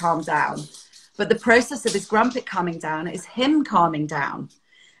Grumpet to calm down. But the process of his Grumpet calming down is him calming down.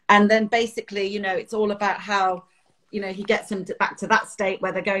 And then basically, you know, it's all about how, you know, he gets him back to that state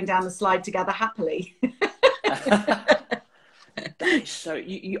where they're going down the slide together happily. That is so,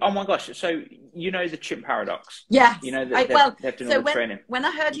 oh my gosh. So, you know, the chimp paradox. Yes. You know, they've done all the training. When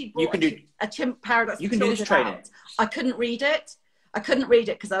I heard he'd brought a chimp paradox, you can do this training. I couldn't read it.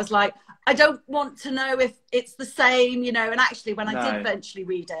 Because I was like, I don't want to know if it's the same, you know. And actually, when I did eventually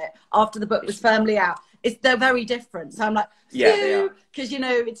read it after the book was firmly out, they're very different. So I'm like, because you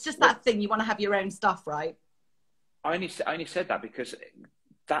know, it's just that thing. You want to have your own stuff, right? I only said that because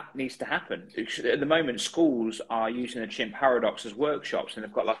that needs to happen. At the moment, schools are using the chimp paradox as workshops, and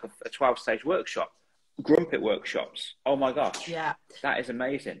they've got like a 12-stage workshop. Grumpet workshops. Oh my gosh. Yeah. That is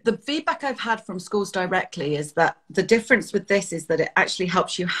amazing. The feedback I've had from schools directly is that the difference with this is that it actually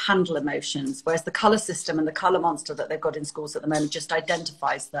helps you handle emotions, whereas the colour system and the colour monster that they've got in schools at the moment just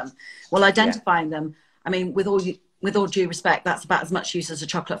identifies them. Well, identifying them, I mean, with all due respect, that's about as much use as a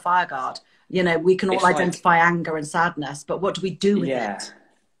chocolate fireguard. You know, we can all identify anger and sadness, but what do we do with it?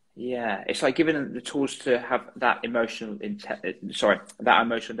 Yeah, it's like giving them the tools to have that emotional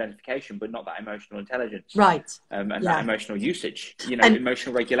identification, but not that emotional intelligence, right? And that emotional usage, you know,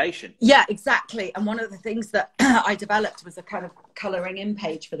 emotional regulation. Yeah, exactly. And one of the things that I developed was a kind of colouring in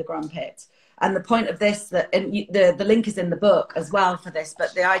page for the Grumpet. And the point of this, the link is in the book as well for this,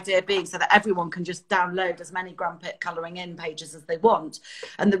 but the idea being so that everyone can just download as many Grumpet colouring in pages as they want.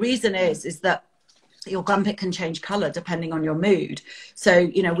 And the reason is that your Grumpet can change colour depending on your mood. So,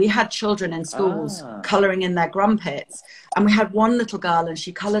 you know, we had children in schools colouring in their Grumpets, and we had one little girl and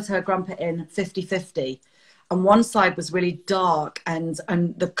she coloured her Grumpet in 50-50. And one side was really dark and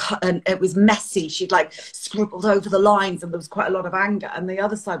it was messy. She'd like scribbled over the lines and there was quite a lot of anger. And the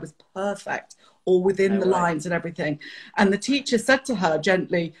other side was perfect, all within the lines and everything. And the teacher said to her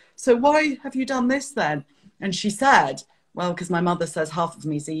gently, "So why have you done this then?" And she said, "Well, because my mother says half of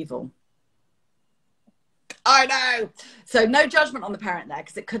me is evil." I know. So no judgment on the parent there,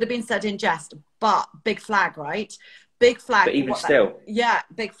 because it could have been said in jest, but big flag, right? Big flag. But even still.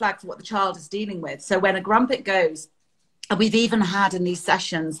 Big flag for what the child is dealing with. So when a Grumpet goes, and we've even had in these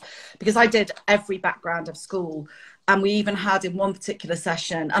sessions, because I did every background of school, and we even had in one particular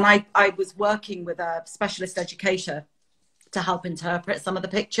session, and I was working with a specialist educator to help interpret some of the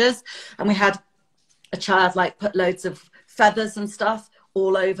pictures, and we had a child like put loads of feathers and stuff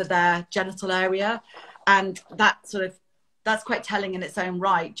all over their genital area. And that's quite telling in its own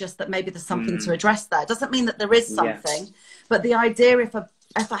right, just that maybe there's something to address there. It doesn't mean that there is something, but the idea if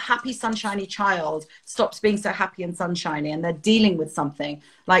a happy, sunshiny child stops being so happy and sunshiny and they're dealing with something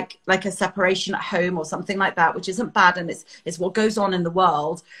like a separation at home or something like that, which isn't bad and it's what goes on in the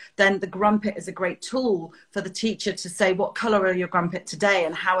world, then the Grumpet is a great tool for the teacher to say, what colour are your Grumpet today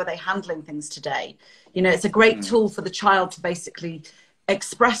and how are they handling things today? You know, it's a great tool for the child to basically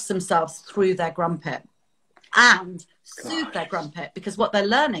express themselves through their Grumpet and soothe their Grumpet, because what they're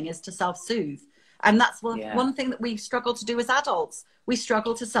learning is to self-soothe. And that's one thing that we struggle to do as adults. We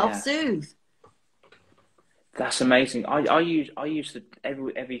struggle to self-soothe. That's amazing. I use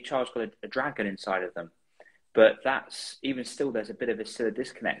every child's got a dragon inside of them, but that's even still there's a bit of a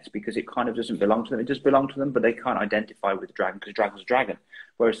disconnect because it kind of doesn't belong to them. It does belong to them, but they can't identify with the dragon because the dragon's a dragon.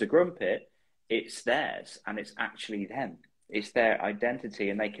 Whereas the Grumpet, it's theirs and it's actually them. It's their identity,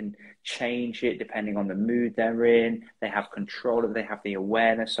 and they can change it depending on the mood they're in. They have control of it. They have the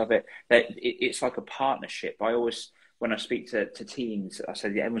awareness of it. It's like a partnership. I always, when I speak to teens, I say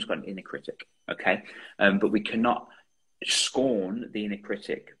everyone's got an inner critic, okay? But we cannot scorn the inner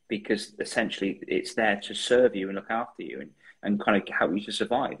critic because essentially it's there to serve you and look after you and kind of help you to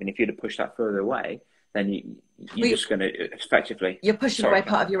survive. And if you'd have pushed that further away, then you're just going to effectively... You're pushing away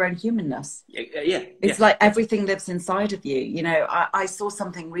part of your own humanness. It's like everything lives inside of you. You know, I saw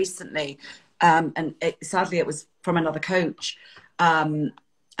something recently, and sadly it was from another coach, and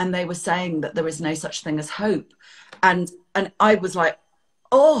they were saying that there is no such thing as hope. And I was like,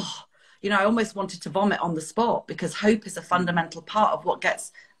 oh, you know, I almost wanted to vomit on the spot, because hope is a fundamental part of what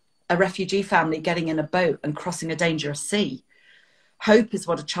gets a refugee family getting in a boat and crossing a dangerous sea. Hope is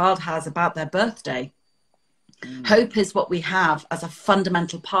what a child has about their birthday. Hope is what we have as a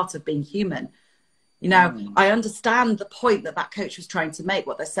fundamental part of being human. You know, I understand the point that coach was trying to make.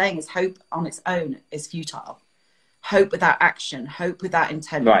 What they're saying is hope on its own is futile. Hope without action, hope without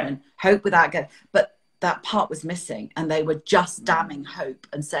intention, hope without... But that part was missing, and they were just damning hope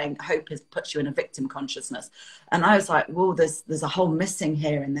and saying hope puts you in a victim consciousness. And I was like, whoa, there's a whole missing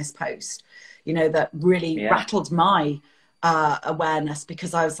here in this post, you know, that really rattled my awareness,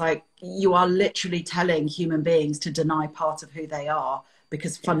 because I was like, you are literally telling human beings to deny part of who they are,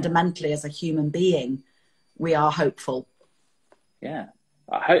 because fundamentally as a human being we are hopeful.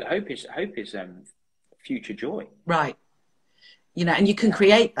 Hope is future joy, right? You know, and you can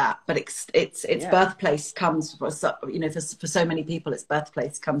create that, but its birthplace comes for so many people, its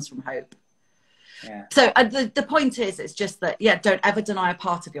birthplace comes from hope. So the point is, it's just that don't ever deny a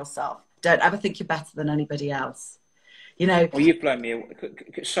part of yourself. Don't ever think you're better than anybody else. You know. Well, you've blown me away.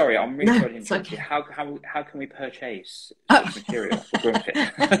 Sorry, I'm really sorry to interrupt you. How can we purchase such material for Grumpet?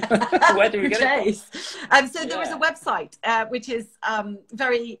 Where do we get it from? So there is a website which is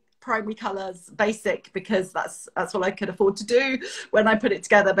very primary colours basic, because that's what I could afford to do when I put it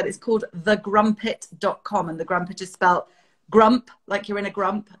together. But it's called thegrumpet.com, and the Grumpet is spelled Grump, like you're in a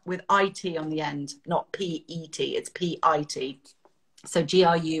grump, with IT on the end, not P-E-T, it's P-I-T. So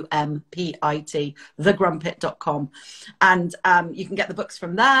Grumpit, thegrumpit.com. And you can get the books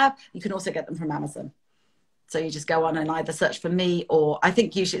from there. You can also get them from Amazon. So you just go on and either search for me, or I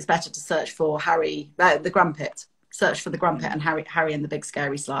think usually it's better to search for Harry, the Grumpit. Search for the Grumpit and Harry and the Big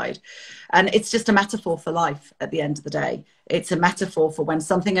Scary Slide. And it's just a metaphor for life at the end of the day. It's a metaphor for when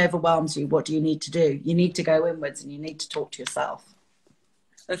something overwhelms you, what do you need to do? You need to go inwards and you need to talk to yourself.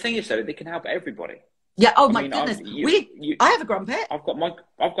 The thing is, though, they can help everybody. Yeah. Oh, my goodness. I have a Grumpit.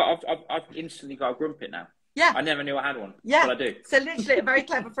 I've instantly got a Grumpit now. Yeah. I never knew I had one. Yeah. But I do. So literally a very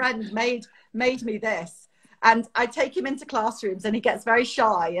clever friend made me this. And I take him into classrooms and he gets very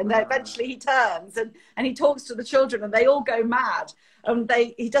shy, and then eventually he turns and he talks to the children and they all go mad. And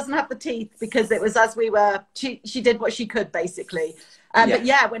he doesn't have the teeth because it was as we were, she did what she could basically. But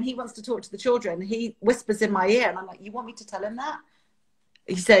yeah, when he wants to talk to the children, he whispers in my ear and I'm like, you want me to tell him that?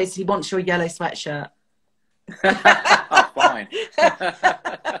 He says he wants your yellow sweatshirt. Oh, fine.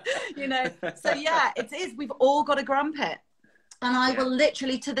 You know, so yeah, it is. We've all got a Grumpit. And I will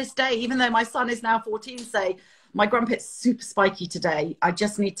literally, to this day, even though my son is now 14, say, my Grumpit's super spiky today. I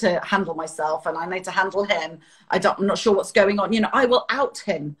just need to handle myself and I need to handle him. I'm not sure what's going on. You know, I will out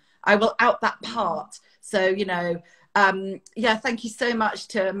him. I will out that part. So, you know, yeah, thank you so much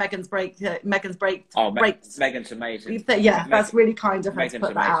to Megan's Break. Megan's amazing. Yeah, that's really kind of her to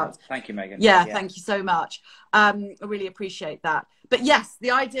put that out. Thank you, Megan. Yeah, thank you so much. I really appreciate that. But yes,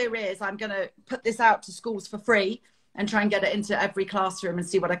 the idea is I'm going to put this out to schools for free and try and get it into every classroom and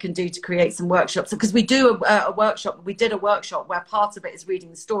see what I can do to create some workshops. Because we do a workshop, we did a workshop where part of it is reading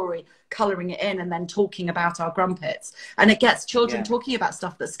the story, colouring it in, and then talking about our Grumpits. And it gets children talking about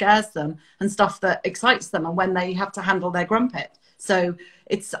stuff that scares them and stuff that excites them and when they have to handle their Grumpit. So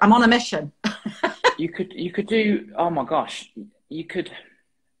I'm on a mission. You could do, oh my gosh, you could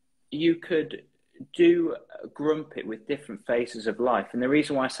do a Grumpit with different phases of life. And the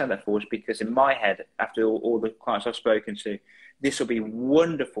reason why I said that is because in my head, after all the clients I've spoken to, this will be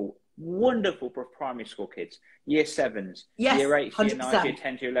wonderful for primary school kids. Year 7s, yes, year 8, 100%. year 9, year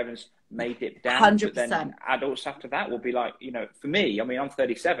 10, year 11s may dip down. 100%. But then adults after that will be like, you know, for me, I mean, I'm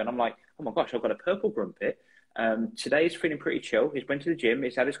 37. I'm like, oh my gosh, I've got a purple Grumpit. Today he's feeling pretty chill. He's went to the gym.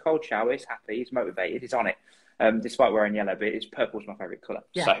 He's had his cold shower. He's happy. He's motivated. He's on it. Despite wearing yellow, but purple's my favourite colour.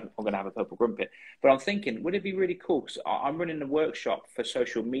 Yeah. So I'm going to have a purple Grumpit. But I'm thinking, would it be really cool? Because I'm running a workshop for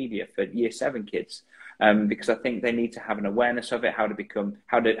social media for year 7 kids, because I think they need to have an awareness of it, how to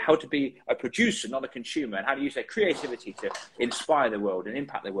be a producer, not a consumer, and how to use their creativity to inspire the world and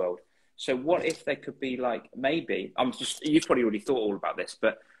impact the world. So what if they could be like, maybe, you've probably already thought all about this,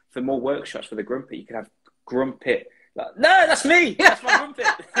 but for more workshops for the Grumpit, you could have Grumpit. Like, no, that's me. That's my Grumpit.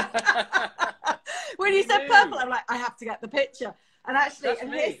 When you said purple, I'm like, I have to get the picture. And actually,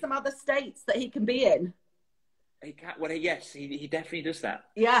 here's some other states that he can be in. He can, well, yes, he definitely does that.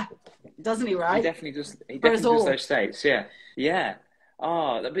 Yeah, doesn't he? Right? He definitely does. He definitely does those states. Yeah, yeah.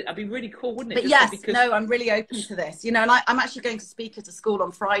 Oh, that'd be really cool, wouldn't it? But yes, no, I'm really open to this. You know, and I'm actually going to speak at a school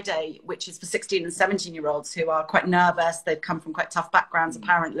on Friday, which is for 16 and 17-year-olds who are quite nervous. They've come from quite tough backgrounds,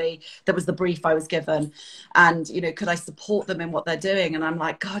 apparently. That was the brief I was given. And, you know, could I support them in what they're doing? And I'm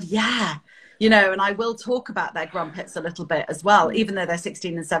like, God, yeah. You know, and I will talk about their Grumpits a little bit as well, even though they're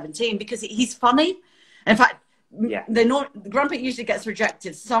 16 and 17, because he's funny. In fact, the Grumpit usually gets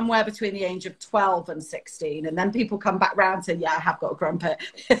rejected somewhere between the age of 12 and 16. And then people come back round to, yeah, I have got a Grumpit.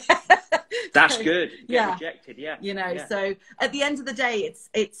 That's good. Get rejected, yeah. You know, so at the end of the day,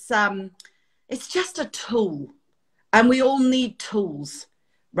 it's just a tool. And we all need tools,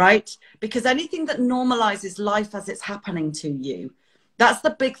 right? Because anything that normalizes life as it's happening to you, that's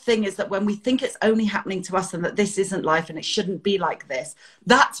the big thing, is that when we think it's only happening to us and that this isn't life and it shouldn't be like this,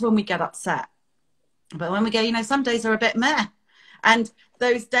 that's when we get upset. But when we go, you know, some days are a bit meh. And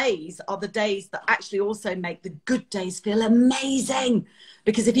those days are the days that actually also make the good days feel amazing.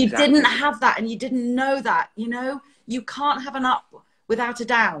 Because if you didn't have that and you didn't know that, you know, you can't have an up without a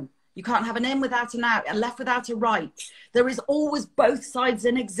down. You can't have an in without an out, a left without a right. There is always both sides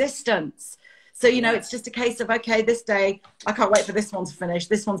in existence. So, you know, it's just a case of, okay, this day, I can't wait for this one to finish.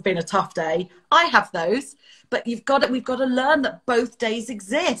 This one's been a tough day. I have those. But we've got to learn that both days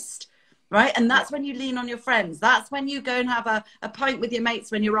exist. Right. And that's when you lean on your friends. That's when you go and have a pint with your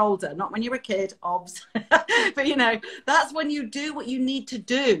mates when you're older, not when you're a kid, obs. But, you know, that's when you do what you need to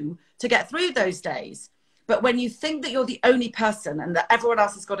do to get through those days. But when you think that you're the only person and that everyone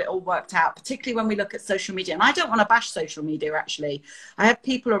else has got it all worked out, particularly when we look at social media, and I don't want to bash social media, actually. I have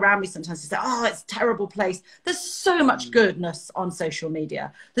people around me sometimes who say, oh, it's a terrible place. There's so much goodness on social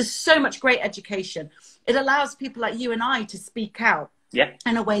media. There's so much great education. It allows people like you and I to speak out. Yeah.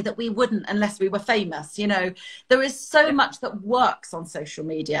 In a way that we wouldn't unless we were famous. You know, there is so much that works on social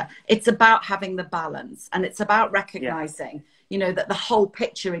media. It's about having the balance, and it's about recognizing, you know, that the whole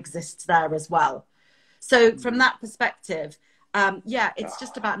picture exists there as well. So from that perspective, it's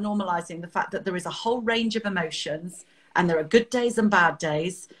just about normalizing the fact that there is a whole range of emotions, and there are good days and bad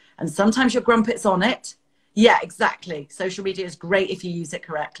days, and sometimes your grumpet's on it. Yeah, exactly. Social media is great if you use it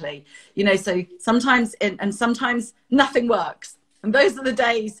correctly. You know, so sometimes and sometimes nothing works. And those are the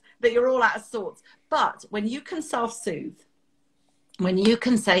days that you're all out of sorts. But when you can self-soothe, when you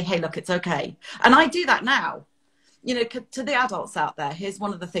can say, hey, look, it's okay. And I do that now. You know, to the adults out there, here's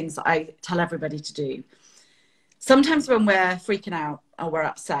one of the things that I tell everybody to do. Sometimes when we're freaking out or we're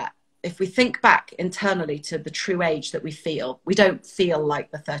upset, if we think back internally to the true age that we feel, we don't feel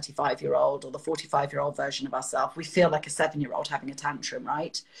like the 35-year-old or the 45-year-old version of ourselves. We feel like a 7-year-old having a tantrum,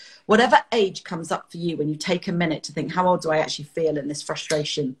 right? Whatever age comes up for you when you take a minute to think, how old do I actually feel in this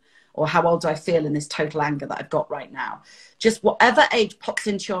frustration? Or how old do I feel in this total anger that I've got right now? Just whatever age pops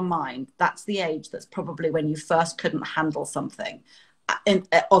into your mind, that's the age that's probably when you first couldn't handle something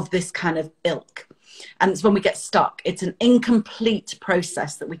of this kind of ilk. And it's when we get stuck. It's an incomplete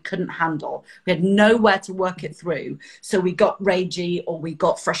process that we couldn't handle. We had nowhere to work it through. So we got ragey, or we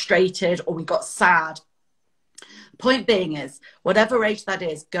got frustrated, or we got sad. Point being is, whatever age that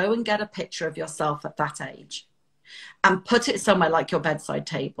is, go and get a picture of yourself at that age and put it somewhere like your bedside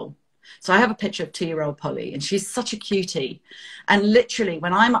table. So I have a picture of 2-year-old Polly, and she's such a cutie. And literally,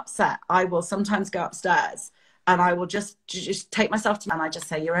 when I'm upset, I will sometimes go upstairs and I will just take myself to, and I just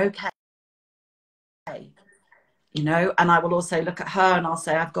say, you're okay. You know, and I will also look at her and I'll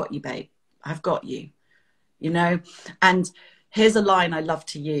say, I've got you, babe. I've got you, you know. And here's a line I love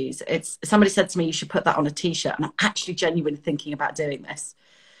to use. It's somebody said to me, you should put that on a t-shirt. And I'm actually genuinely thinking about doing this.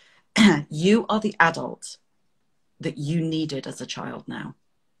 You are the adult that you needed as a child now.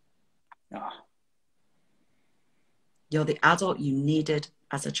 You're the adult you needed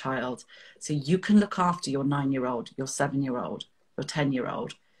as a child. So you can look after your 9-year-old, your 7-year-old, your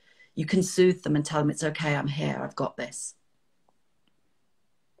 10-year-old. You can soothe them and tell them, it's okay, I'm here, I've got this.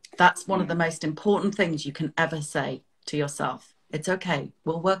 That's one of the most important things you can ever say to yourself. It's okay,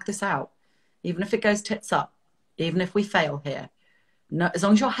 we'll work this out. Even if it goes tits up, even if we fail here. No, as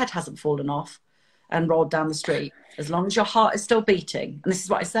long as your head hasn't fallen off and rolled down the street, as long as your heart is still beating, and this is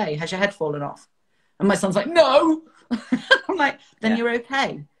what I say, has your head fallen off? And my son's like, no. I'm like, then you're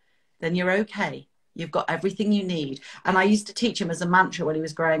okay. Then you're okay. You've got everything you need. And I used to teach him as a mantra when he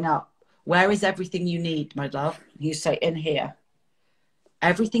was growing up. Where is everything you need, my love? He used to say, in here.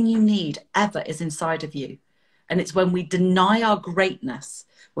 Everything you need ever is inside of you. And it's when we deny our greatness,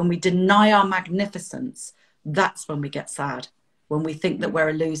 when we deny our magnificence, that's when we get sad, when we think that we're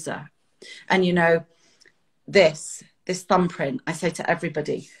a loser. And, you know, this thumbprint, I say to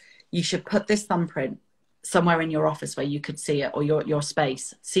everybody, you should put this thumbprint somewhere in your office where you could see it, or your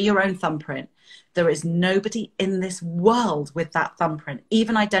space. See your own thumbprint. There is nobody in this world with that thumbprint.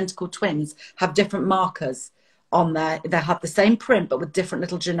 Even identical twins have different markers on there. They have the same print, but with different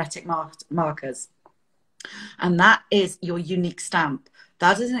little genetic markers. And that is your unique stamp.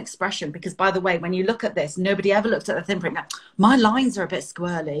 That is an expression, because, by the way, when you look at this, nobody ever looked at the thumbprint. Now, my lines are a bit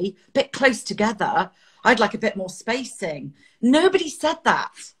squirrely, a bit close together. I'd like a bit more spacing. Nobody said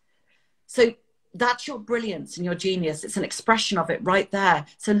that. So that's your brilliance and your genius. It's an expression of it right there.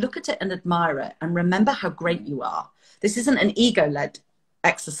 So look at it and admire it, and remember how great you are. This isn't an ego-led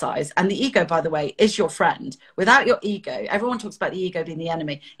exercise. And the ego, by the way, is your friend. Without your ego, everyone talks about the ego being the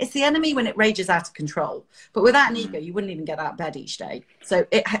enemy. It's the enemy when it rages out of control. But without an ego, you wouldn't even get out of bed each day. So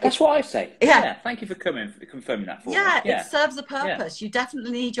that's what I say. Yeah. Thank you for confirming that for me. Yeah, it serves a purpose. You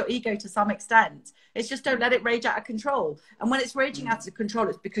definitely need your ego to some extent. It's just don't let it rage out of control. And when it's raging out of control,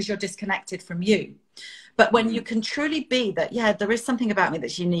 it's because you're disconnected from you. But when you can truly be that, yeah, there is something about me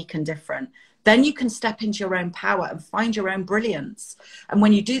that's unique and different, then you can step into your own power and find your own brilliance. And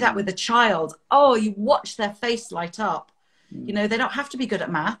when you do that with a child, oh, you watch their face light up. You know, they don't have to be good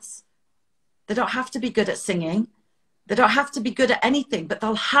at maths. They don't have to be good at singing. They don't have to be good at anything, but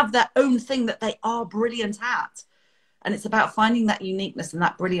they'll have their own thing that they are brilliant at. And it's about finding that uniqueness and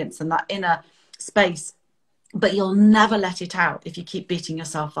that brilliance and that inner space. But you'll never let it out if you keep beating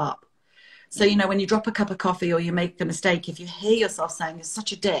yourself up. So, you know, when you drop a cup of coffee or you make a mistake, if you hear yourself saying, you're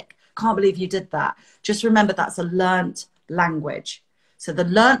such a dick, can't believe you did that, just remember that's a learnt language. So the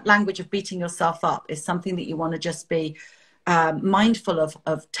learnt language of beating yourself up is something that you want to just be mindful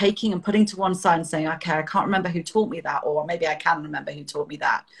of taking and putting to one side and saying, okay, I can't remember who taught me that, or maybe I can remember who taught me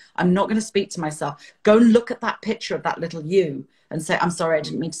that. I'm not going to speak to myself. Go and look at that picture of that little you and say, I'm sorry, I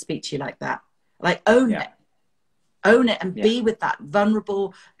didn't mean to speak to you like that. Like, own it. Own it and be with that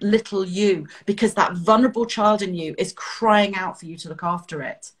vulnerable little you, because that vulnerable child in you is crying out for you to look after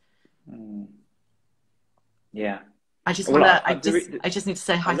it. Yeah. I just want to, I just need to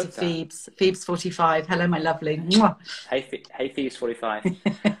say hi to Phoebes. Phoebes 45. Hello, my lovely. Mwah. Hey, Phoebes 45.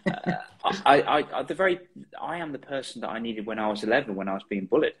 I am the person that I needed when I was 11, when I was being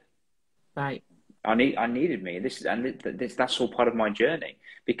bullied. Right. I needed me. That's all part of my journey,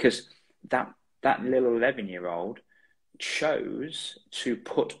 because that little 11-year-old chose to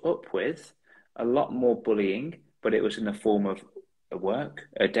put up with a lot more bullying, but it was in the form of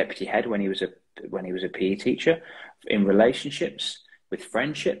a deputy head when he was a PE teacher, in relationships, with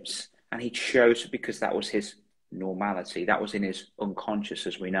friendships, and he chose, because that was his normality, that was in his unconscious,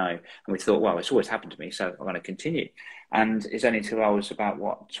 as we know, and we thought, well, it's always happened to me, so I'm going to continue. And it's only until I was about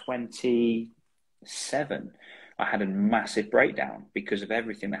 27, I had a massive breakdown because of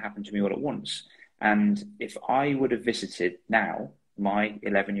everything that happened to me all at once. And if I would have visited now my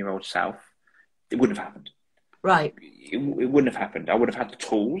 11-year-old self, it wouldn't have happened. Right. It wouldn't have happened. I would have had the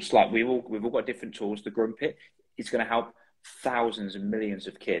tools. Like we've all got different tools. The Grumpet is going to help thousands and millions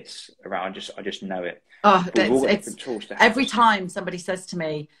of kids around. I just know it. Oh, it's tools to every time somebody says to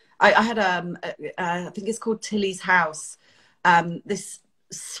me, I had I think it's called Tilly's House. This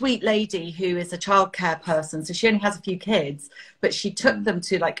sweet lady who is a childcare person, so she only has a few kids, but she took them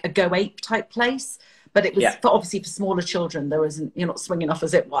to like a Go Ape type place, but it was obviously for smaller children. There wasn't, you're not swinging off a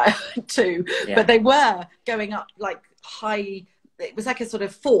zip wire too, but they were going up like high. It was like a sort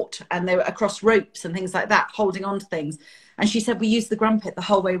of fort, and they were across ropes and things like that, holding on to things. And she said, we used the Grumpet the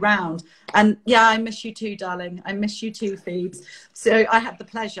whole way round. And yeah, I miss you too, darling. I miss you too, Phoebes. So I had the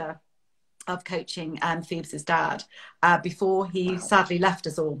pleasure of coaching Phoebes' dad before he sadly left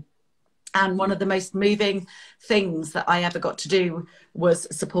us all. And one of the most moving things that I ever got to do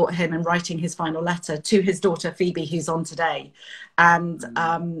was support him in writing his final letter to his daughter, Phoebe, who's on today. And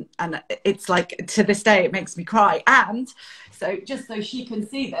it's like, to this day, it makes me cry. And so just so she can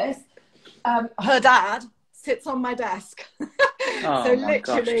see this, her dad sits on my desk. Oh, so my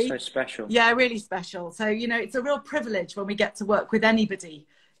gosh, it's so special. Yeah, really special. So, you know, it's a real privilege when we get to work with anybody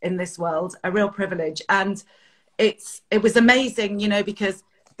in this world, a real privilege. And it was amazing, you know, because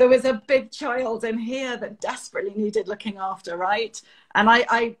there was a big child in here that desperately needed looking after, right? And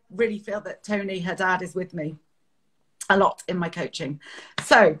I really feel that Tony, her dad, is with me a lot in my coaching.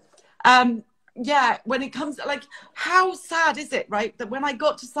 So, yeah, when it comes to, like, how sad is it, right, that when I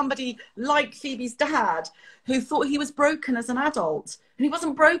got to somebody like Phoebe's dad, who thought he was broken as an adult, and he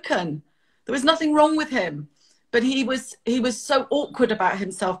wasn't broken. There was nothing wrong with him. But he was so awkward about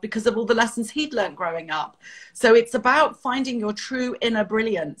himself because of all the lessons he'd learned growing up. So it's about finding your true inner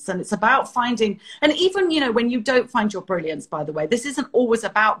brilliance, and it's about finding, and even, you know, when you don't find your brilliance, by the way, this isn't always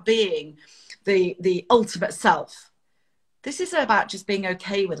about being the ultimate self. This is about just being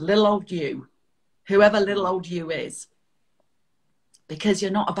okay with little old you, whoever little old you is, because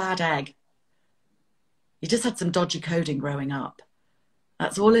you're not a bad egg. You just had some dodgy coding growing up.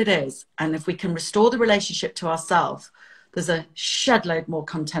 That's all it is. And if we can restore the relationship to ourselves, there's a shed load more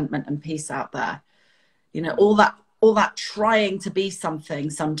contentment and peace out there. You know, all that trying to be something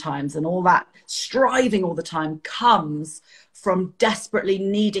sometimes, and all that striving all the time, comes from desperately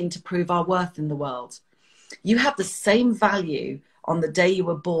needing to prove our worth in the world. You have the same value on the day you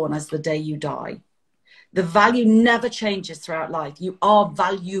were born as the day you die. The value never changes throughout life. You are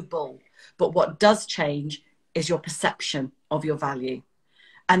valuable. But what does change is your perception of your value.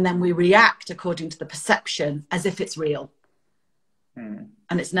 And then we react according to the perception as if it's real. And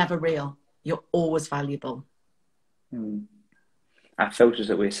it's never real. You're always valuable. Our filters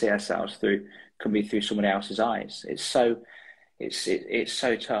that we see ourselves through can be through somebody else's eyes. It's so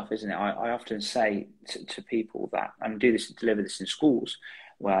tough, isn't it? I often say to people that, and deliver this in schools,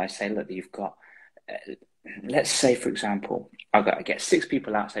 where I say, look, you've got, let's say, for example, I get 6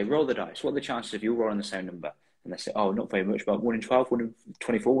 people out, say, roll the dice. What are the chances of you rolling the same number? And they say, oh, not very much, about 1 in 12, 1 in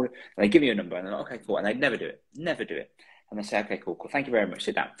 24. And they give you a number, and they're like, okay, cool. And they never do it. And they say, okay, cool. Thank you very much.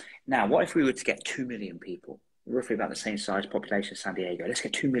 Sit down. Now, what if we were to get 2 million people, roughly about the same size population as San Diego? Let's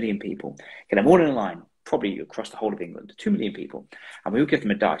get 2 million people. Get them all in a line, probably across the whole of England, 2 million people. And we will give them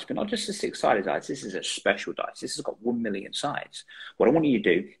a dice, but not just a 6-sided dice. This is a special dice. This has got 1 million sides. What I want you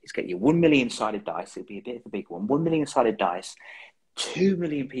to do is get your 1 million sided dice. It'll be a bit of a big one. 1 million sided dice. 2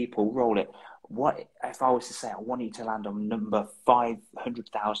 million people roll it. what if I was to say I want you to land on number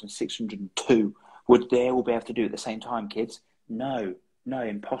 500,602? Would they all be able to do it at the same time, kids? No,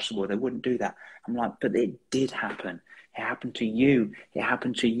 impossible. They wouldn't do that. I'm like, but it did happen. It happened to you. It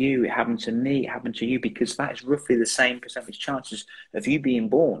happened to you. It happened to me. It happened to you, because that is roughly the same percentage chances of you being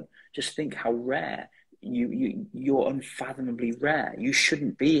born. Just think how rare. You're unfathomably rare. You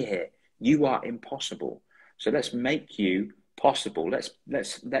shouldn't be here. You are impossible. So let's make you possible. Let's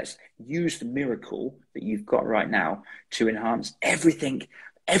use the miracle that you've got right now to enhance everything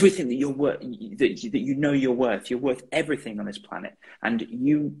that you're worth, that you know you're worth. You're worth everything on this planet, and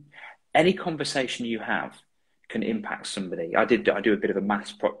any conversation you have can impact somebody. I do a bit of a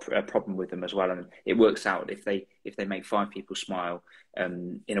maths problem with them as well, and it works out if they make 5 people smile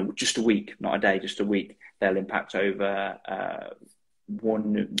just a week, not a day, just a week, they'll impact over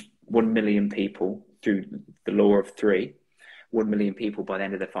 1 million people through the law of 3. 1 million people by the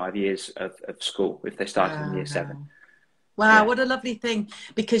end of their 5 years of school, if they started in year 7. Wow, Yeah. what a lovely thing,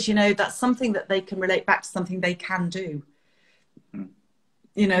 because, you know, that's something that they can relate back to, something they can do.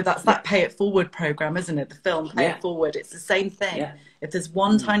 You know, that's that Pay It Forward program, isn't it? The film Pay It Forward. It's the same thing. Yeah. If there's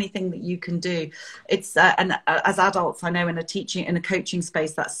one tiny thing that you can do, it's and as adults, I know in a coaching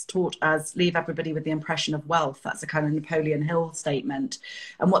space, that's taught as leave everybody with the impression of wealth. That's a kind of Napoleon Hill statement.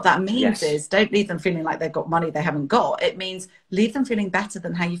 And what that means is don't leave them feeling like they've got money they haven't got. It means leave them feeling better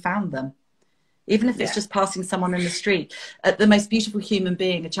than how you found them. Even if it's just passing someone in the street. The most beautiful human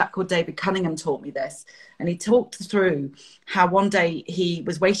being, a chap called David Cunningham, taught me this. And he talked through how one day he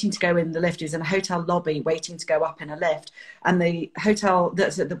was waiting to go in the lift. He was in a hotel lobby waiting to go up in a lift. And the hotel,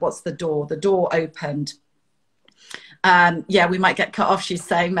 what's the door? The door opened. Yeah, we might get cut off, she's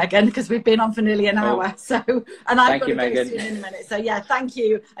saying, Megan, because we've been on for nearly an hour. So, and I've got to go soon in a minute. So yeah, thank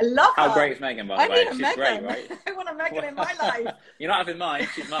you. I love her. How great is Megan, by the way? She's Megan. Great, right? I want a Megan in my life. You're not having mine,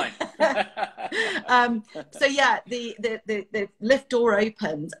 she's mine. So yeah, the lift door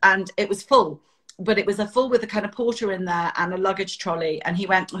opened and it was full, but it was full with a kind of porter in there and a luggage trolley. And he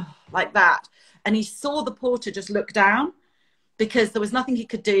went like that. And he saw the porter just look down because there was nothing he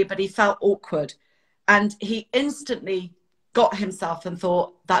could do, but he felt awkward. And he instantly got himself and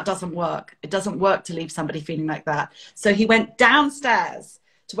thought, that doesn't work. It doesn't work to leave somebody feeling like that. So he went downstairs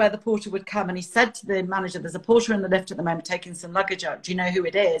to where the porter would come. And he said to the manager, there's a porter in the lift at the moment taking some luggage up. Do you know who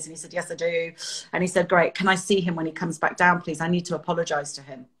it is? And he said, yes, I do. And he said, great. Can I see him when he comes back down, please? I need to apologize to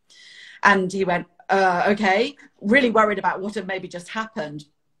him. And he went, okay, really worried about what had maybe just happened.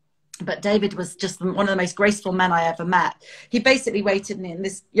 But David was just one of the most graceful men I ever met. He basically waited, and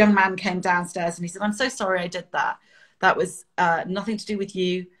this young man came downstairs and he said, I'm so sorry I did that. That was nothing to do with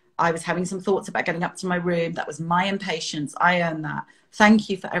you. I was having some thoughts about getting up to my room. That was my impatience. I own that. Thank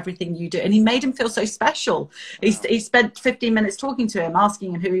you for everything you do. And he made him feel so special. Wow. He spent 15 minutes talking to him,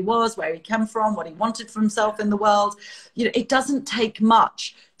 asking him who he was, where he came from, what he wanted for himself in the world. You know, it doesn't take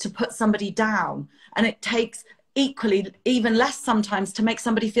much to put somebody down. And it takes equally, even less sometimes, to make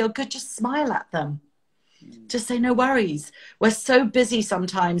somebody feel good. Just smile at them. Just say, no worries. We're so busy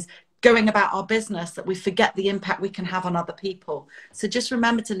sometimes going about our business that we forget the impact we can have on other people. So just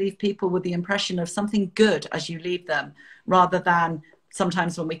remember to leave people with the impression of something good as you leave them, rather than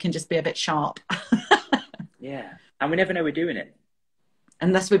sometimes when we can just be a bit sharp. Yeah. And we never know we're doing it.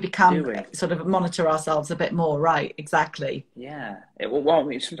 Unless we become sort of monitor ourselves a bit more, right? Exactly. Yeah. Well,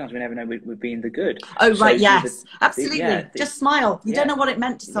 sometimes we never know we're being the good. Oh, right. Yes, absolutely. Just smile. You don't know what it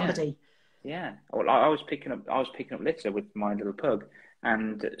meant to somebody. Yeah. Well, I was picking up litter with my little pug,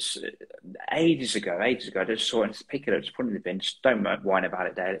 and ages ago, I just saw it, pick it up, just put it in the bin. Just don't whine about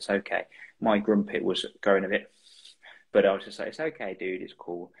it, Dale. It's okay. My grumpet was going a bit, but I was just like, it's okay, dude. It's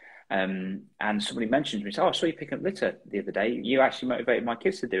cool. And somebody mentioned to me, I saw you picking up litter the other day. You actually motivated my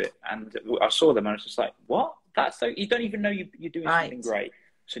kids to do it. And I saw them and I was just like, what? That's so, you don't even know you're doing something great.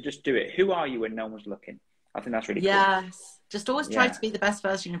 So just do it. Who are you when no one's looking? I think that's really cool. Yes. Just always try to be the best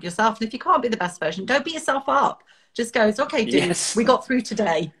version of yourself. And if you can't be the best version, don't beat yourself up. Just go, it's okay, dude. We got through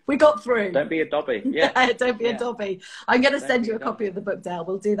today. We got through. Don't be a dobby. Yeah. Don't be a dobby. I'm going to send you a copy of the book, Dale.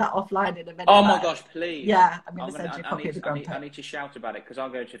 We'll do that offline in a minute. Oh my gosh, please. Yeah, I'm going to send you a copy of the book. I need to shout about it because I'll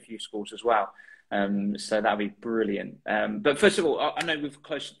go to a few schools as well. So that'll be brilliant. But first of all, I know we've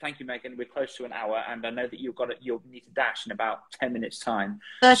close. Thank you, Megan. We're close to an hour, and I know that you'll need to dash in about 10 minutes' time.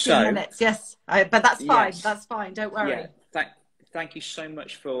 13 minutes, yes. But that's fine. Yes. That's fine. Don't worry. Yeah. Thank you so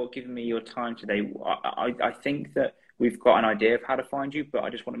much for giving me your time today. I think that we've got an idea of how to find you, but I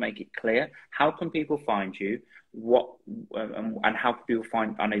just want to make it clear. How can people find you? And how can people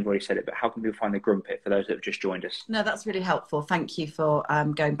find, I know you've already said it, but how can people find the Grumpet for those that have just joined us? No, that's really helpful. Thank you for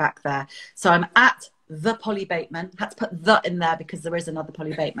going back there. So I'm at the Polly Bateman. Had to put the in there because there is another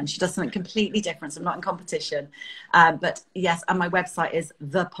Polly Bateman. She does something completely different. So I'm not in competition. But yes, and my website is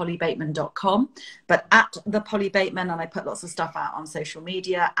thepollybateman.com. But at the Polly Bateman, and I put lots of stuff out on social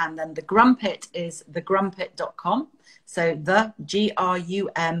media. And then the Grumpit is thegrumpit.com. So the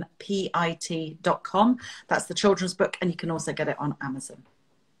GRUMPIT.com. That's the children's book, and you can also get it on Amazon.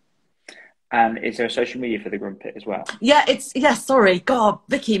 And is there a social media for the Grumpit as well? Yeah, sorry. God,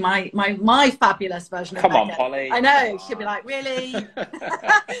 Vicky, my fabulous version of Come Megan. on, Polly. I know. She'll be like, really?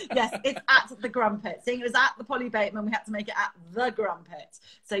 Yes, it's at the Grumpit. Seeing it was at the Polly Bateman, we had to make it at the Grumpit.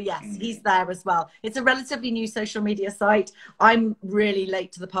 So yes, he's there as well. It's a relatively new social media site. I'm really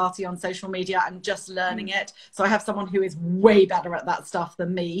late to the party on social media. I'm just learning it. So I have someone who is way better at that stuff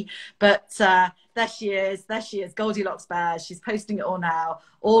than me. But there she is, Goldilocks Bears. She's posting it all now.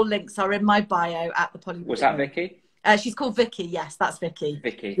 All links are in my bio at the Polly. Was that Vicky? She's called Vicky. Yes, that's Vicky.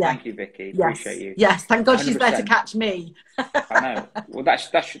 Vicky, yeah. Thank you, Vicky. Yes. Appreciate you. Yes, thank God 100%. she's there to catch me. I know. Well,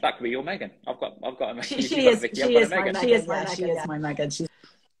 that could be your Megan. I've got a Megan. She is my Megan.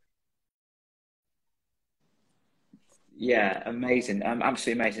 Yeah, amazing.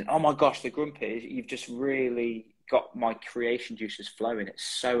 Absolutely amazing. Oh my gosh, the Grumpit, you've just really got my creation juices flowing. It's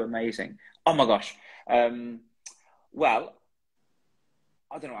so amazing. Oh my gosh. Well,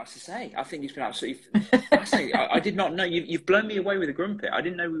 I don't know what else to say. I think it's been absolutely fascinating. I did not know. You've blown me away with the Grumpit. I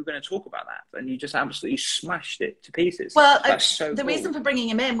didn't know we were going to talk about that. And you just absolutely smashed it to pieces. Well, that's so the cool. reason for bringing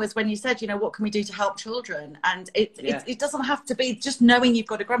him in was when you said, what can we do to help children? And it doesn't have to be just knowing you've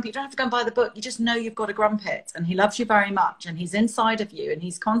got a Grumpit. You don't have to go and buy the book. You just know you've got a Grumpit. And he loves you very much. And he's inside of you. And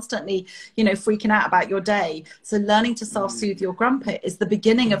he's constantly, freaking out about your day. So learning to self-soothe your Grumpit is the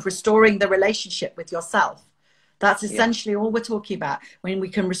beginning of restoring the relationship with yourself. That's essentially all we're talking about. When we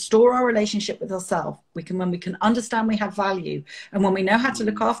can restore our relationship with ourselves, when we can understand we have value, and when we know how to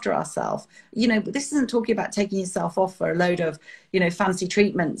look after ourselves. This isn't talking about taking yourself off for a load of, fancy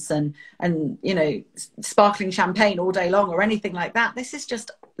treatments and sparkling champagne all day long or anything like that. This is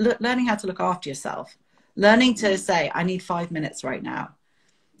just learning how to look after yourself, learning to say, I need 5 minutes right now.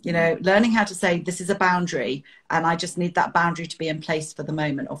 Learning how to say, this is a boundary and I just need that boundary to be in place for the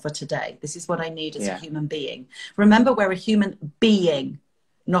moment or for today. This is what I need as a human being. Remember, we're a human being,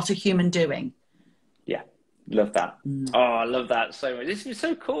 not a human doing. Yeah, love that. Oh, I love that so much. This is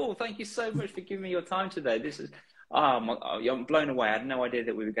so cool. Thank you so much for giving me your time today. This is, I'm blown away. I had no idea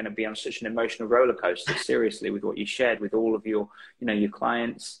that we were going to be on such an emotional roller coaster, seriously, with what you shared with all of your, your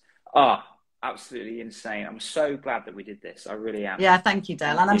clients. Absolutely insane. I'm so glad that we did this. I really am. Yeah, thank you,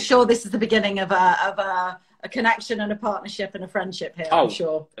 Dale. And I'm sure this is the beginning of a connection and a partnership and a friendship here. I'm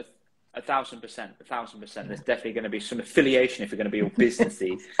sure. 1,000%. 1,000%. There's definitely going to be some affiliation if we're going to be all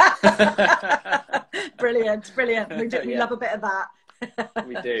businessy. Brilliant. We love a bit of that.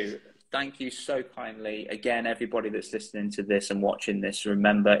 We do. Thank you so kindly. Again, everybody that's listening to this and watching this,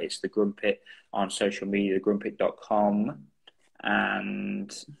 remember it's the Grumpit on social media, thegrumpit.com.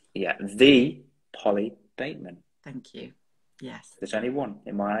 And the Polly Bateman. Thank you. Yes. There's only one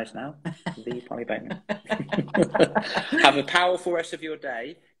in my eyes now. The Polly Bateman. Have a powerful rest of your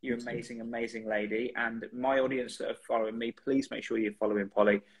day, you amazing, amazing lady. And my audience that are following me, please make sure you're following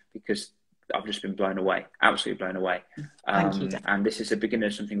Polly, because I've just been blown away. Absolutely blown away. Thank you, Dan. And this is the beginning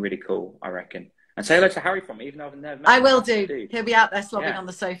of something really cool, I recken. And say hello to Harry from me, even though I've never met I him. will do. He'll be out there slobbing on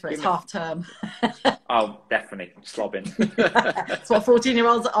the sofa. It's half term. Oh, definitely. Slobbing. That's what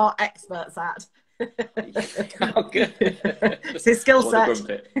 14-year-olds are experts at. Oh, good. It's his skill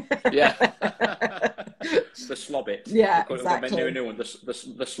set. Yeah. It's the slobbit. Yeah, exactly. New one, the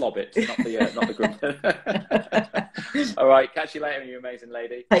slobbit, not the Grumpit. All right, catch you later, you amazing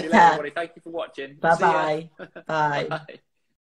lady. Take See you care. later, everybody. Thank you for watching. Bye-bye. Bye. Bye.